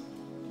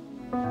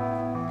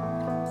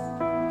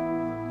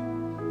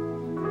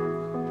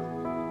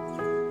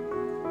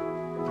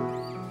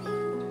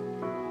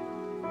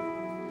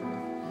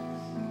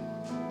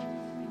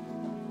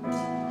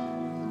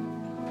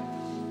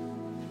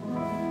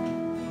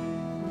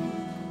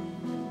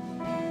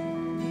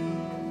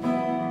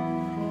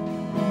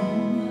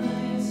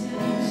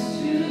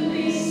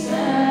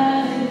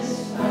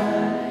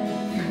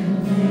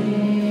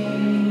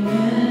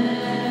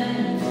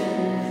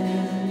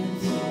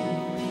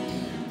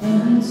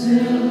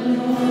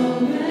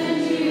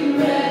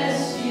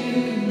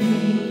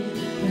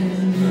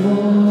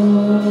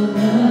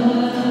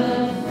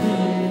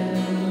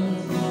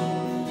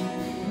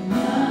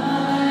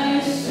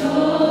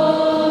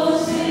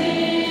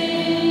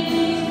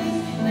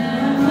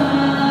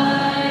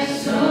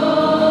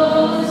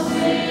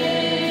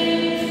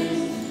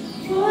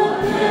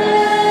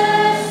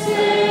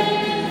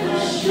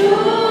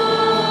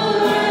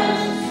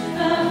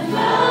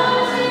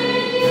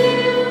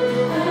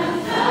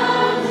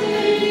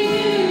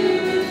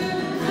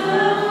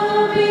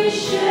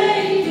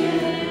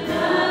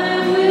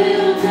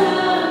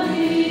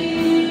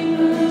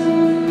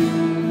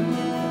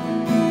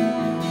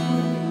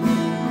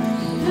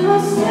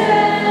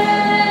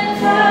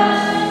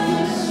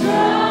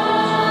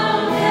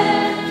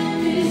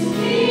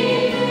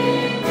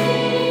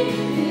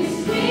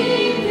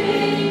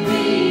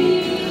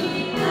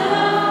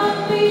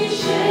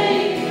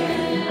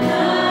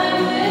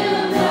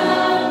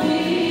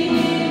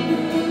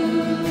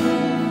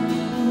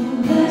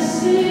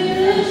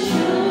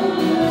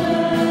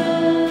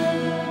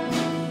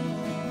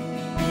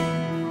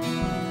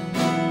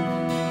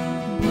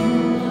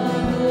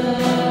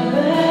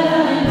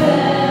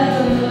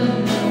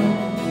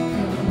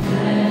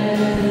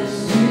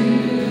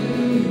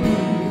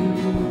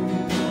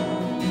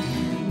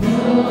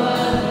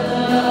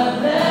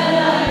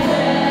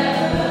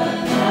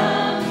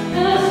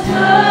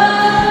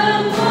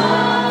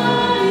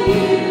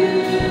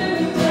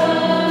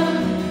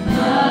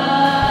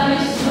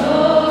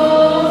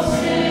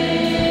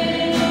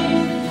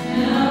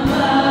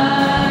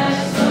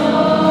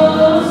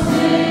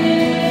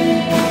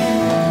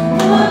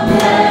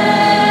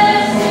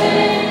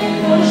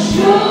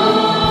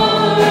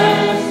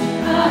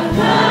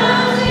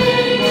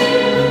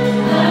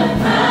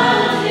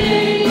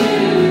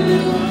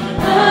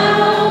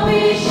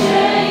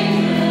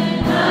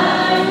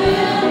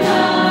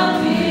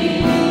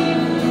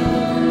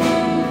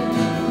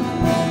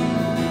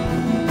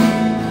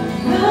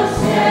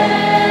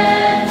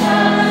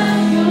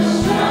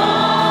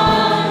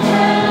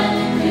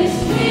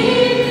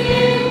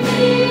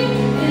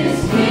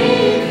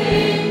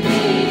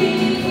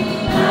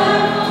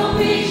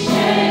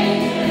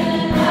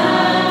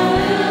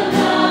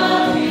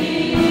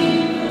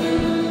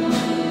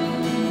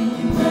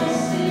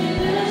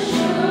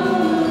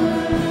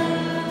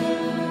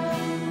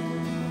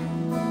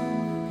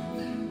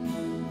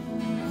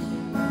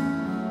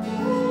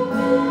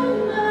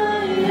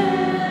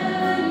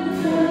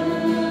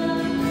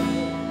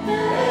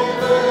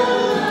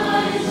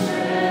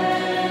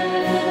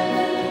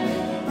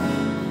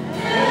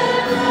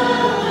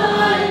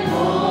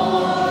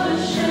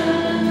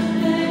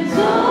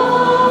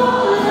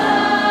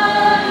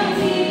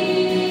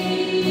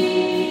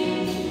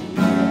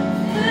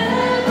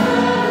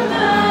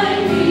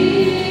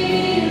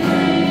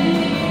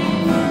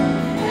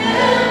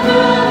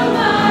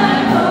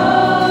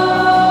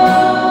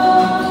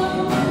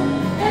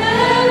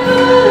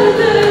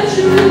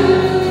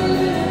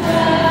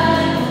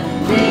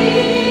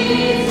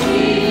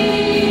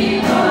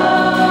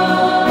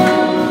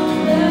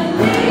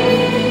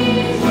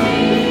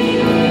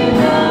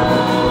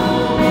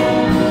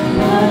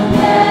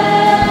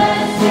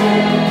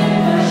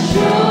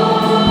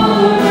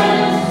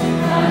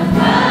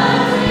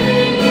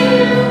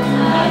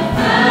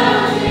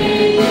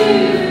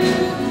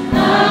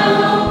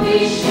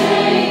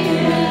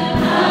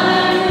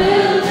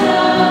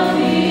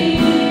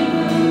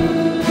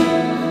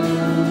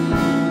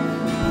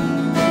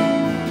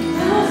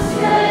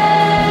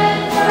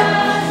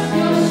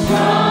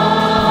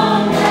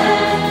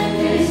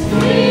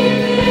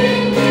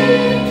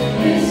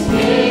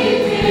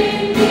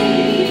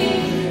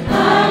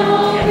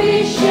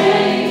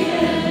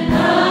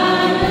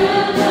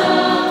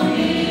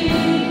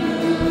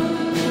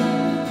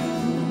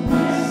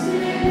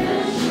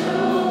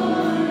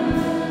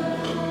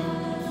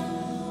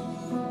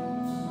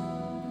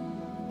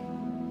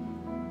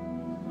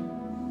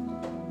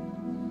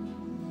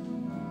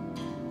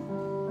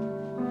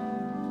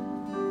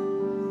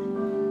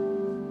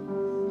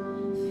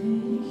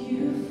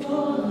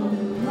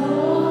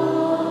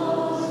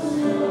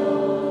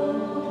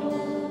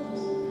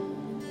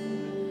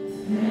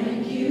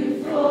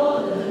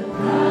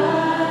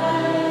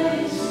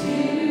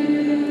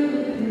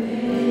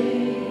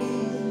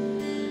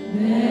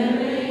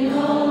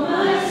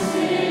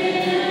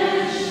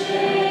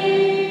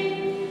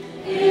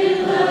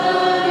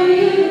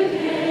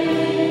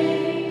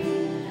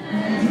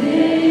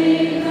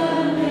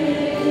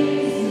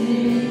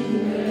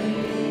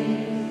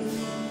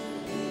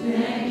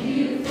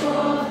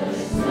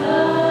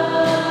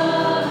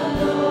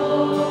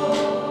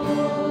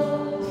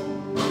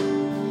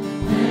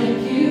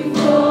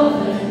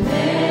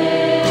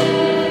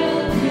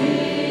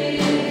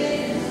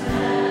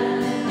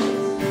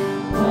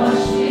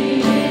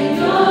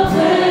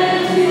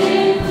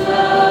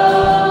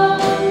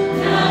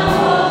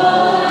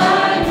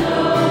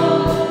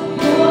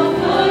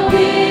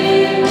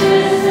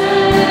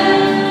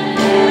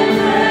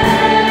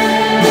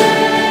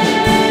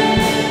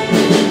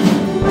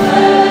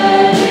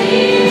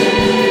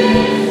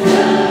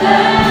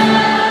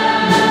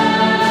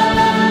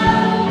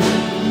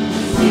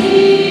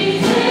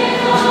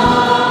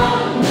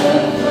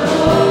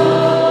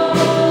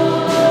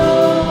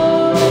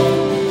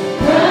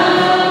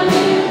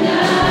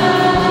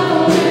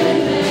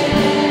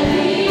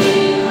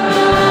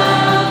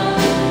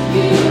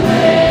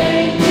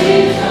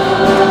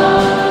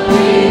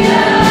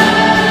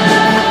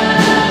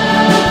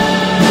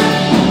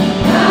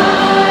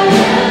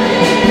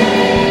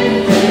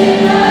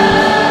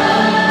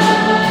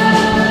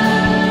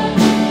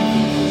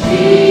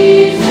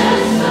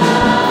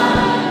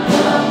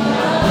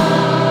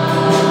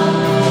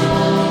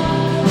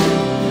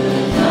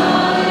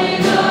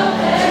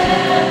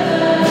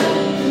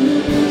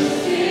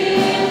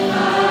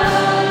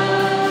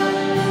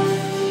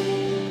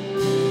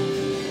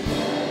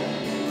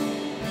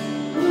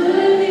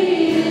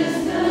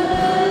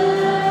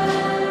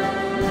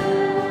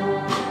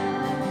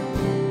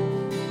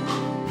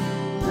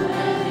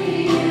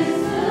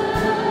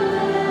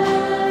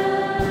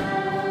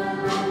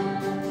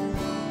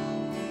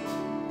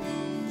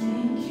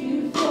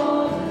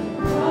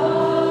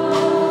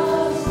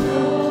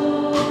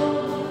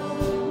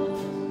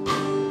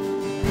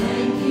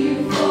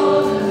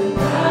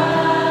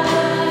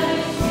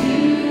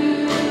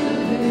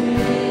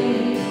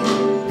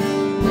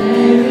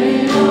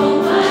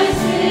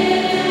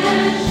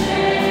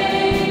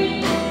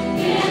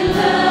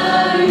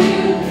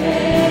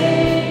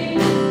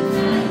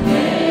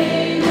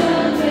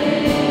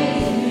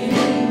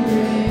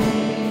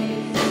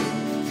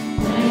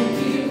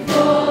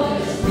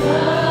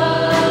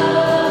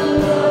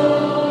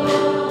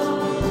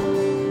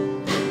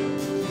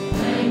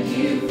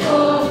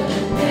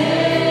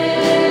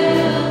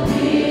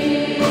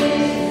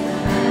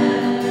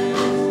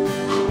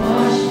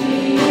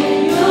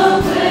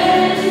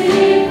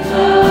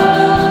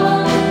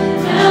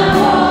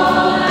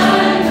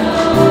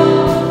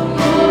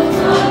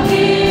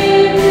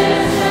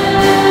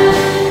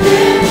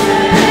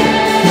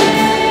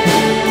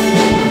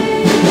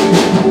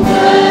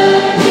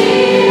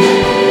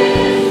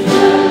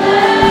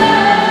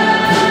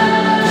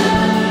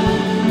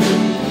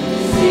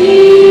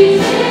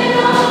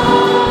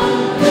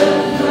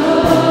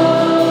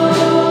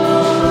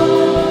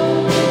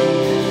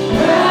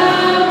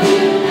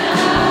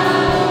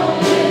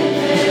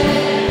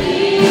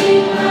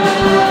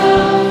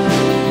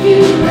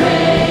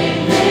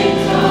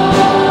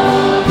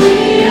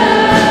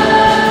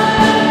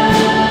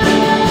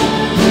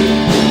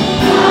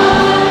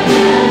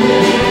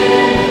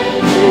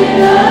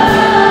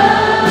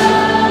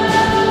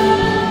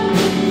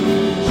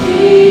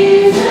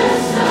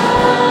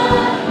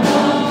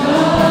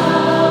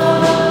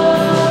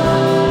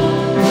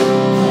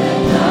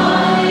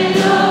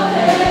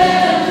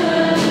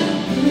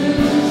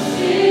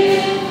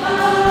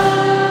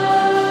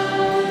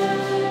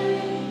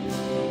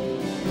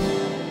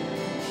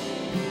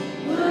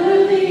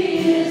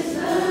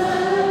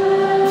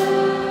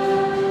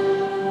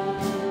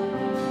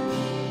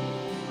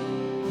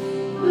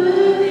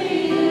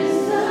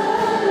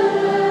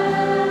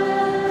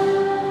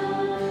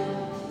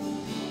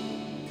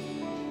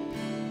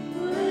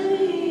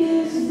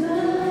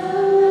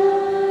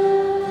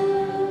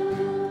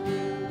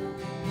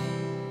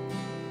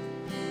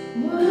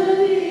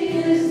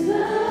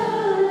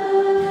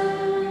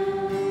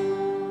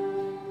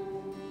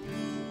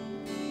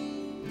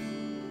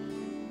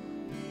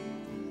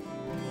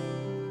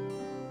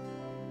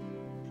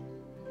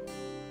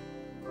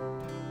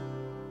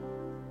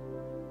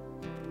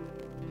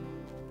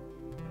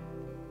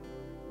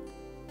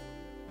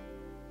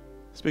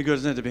 It's been good,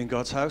 isn't it, to be in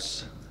God's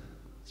house?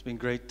 It's been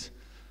great.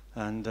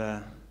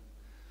 And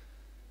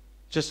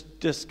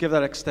just give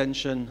that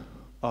extension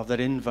of that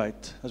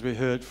invite, as we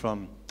heard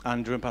from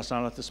Andrew and Pastor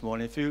Arnallt this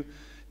morning. If you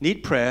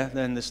need prayer,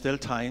 then there's still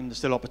time, there's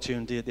still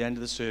opportunity at the end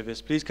of the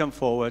service. Please come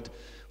forward.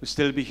 We'll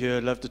still be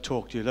here. Love to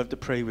talk to you, love to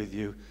pray with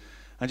you.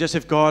 And just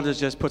if God has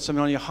just put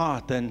something on your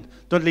heart, then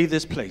don't leave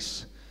this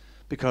place,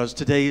 because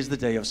today is the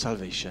day of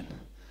salvation.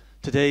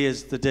 Today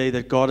is the day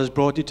that God has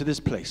brought you to this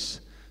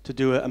place to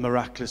do a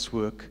miraculous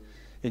work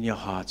in your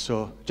heart.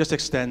 So just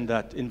extend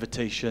that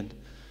invitation.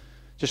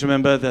 Just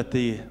remember that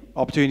the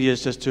opportunity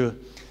is just to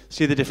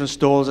see the different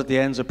stalls at the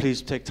end, so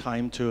please take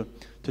time to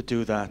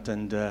do that.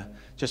 And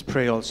just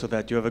pray also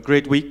that you have a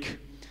great week.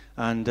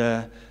 And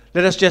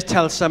let us just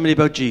tell somebody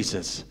about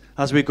Jesus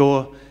as we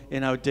go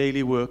in our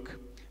daily work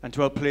and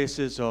to our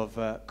places of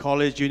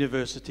college,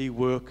 university,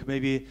 work,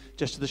 maybe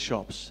just to the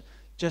shops.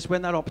 Just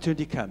when that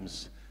opportunity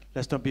comes,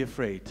 let's not be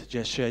afraid to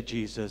just share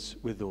Jesus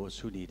with those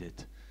who need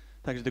it.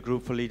 Thank you to the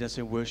group for leading us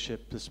in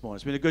worship this morning.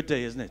 It's been a good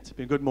day, isn't it? It's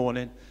been a good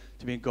morning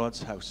to be in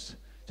God's house.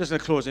 Just going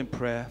to close in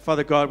prayer.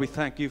 Father God, we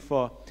thank you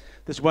for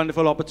this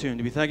wonderful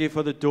opportunity. We thank you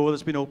for the door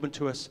that's been opened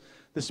to us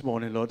this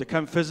morning, Lord, to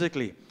come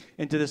physically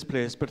into this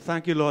place. But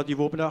thank you, Lord, you've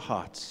opened our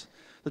hearts,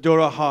 the door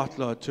of our heart,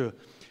 Lord, to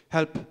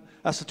help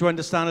us to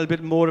understand a little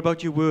bit more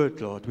about your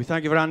word, Lord. We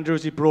thank you for Andrew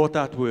as he brought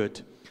that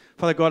word.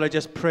 Father God, I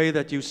just pray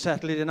that you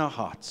settle it in our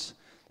hearts.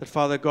 That,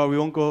 Father God, we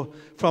won't go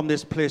from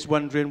this place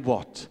wondering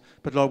what,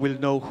 but, Lord, we'll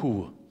know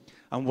who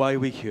and why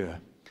we're here.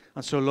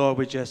 And so, Lord,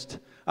 we just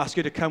ask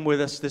you to come with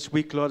us this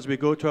week, Lord, as we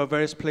go to our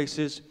various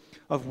places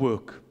of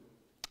work.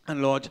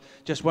 And, Lord,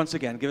 just once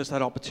again, give us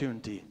that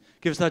opportunity.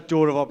 Give us that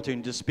door of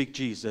opportunity to speak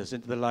Jesus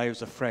into the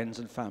lives of friends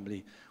and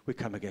family we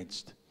come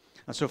against.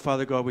 And so,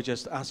 Father God, we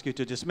just ask you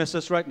to dismiss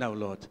us right now,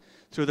 Lord,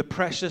 through the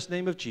precious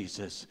name of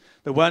Jesus,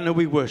 the one who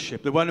we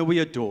worship, the one who we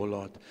adore,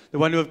 Lord, the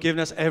one who have given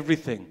us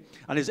everything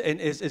and is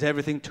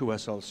everything to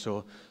us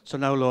also. So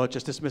now, Lord,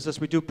 just dismiss us,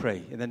 we do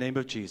pray. In the name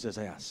of Jesus,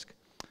 I ask.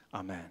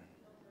 Amen.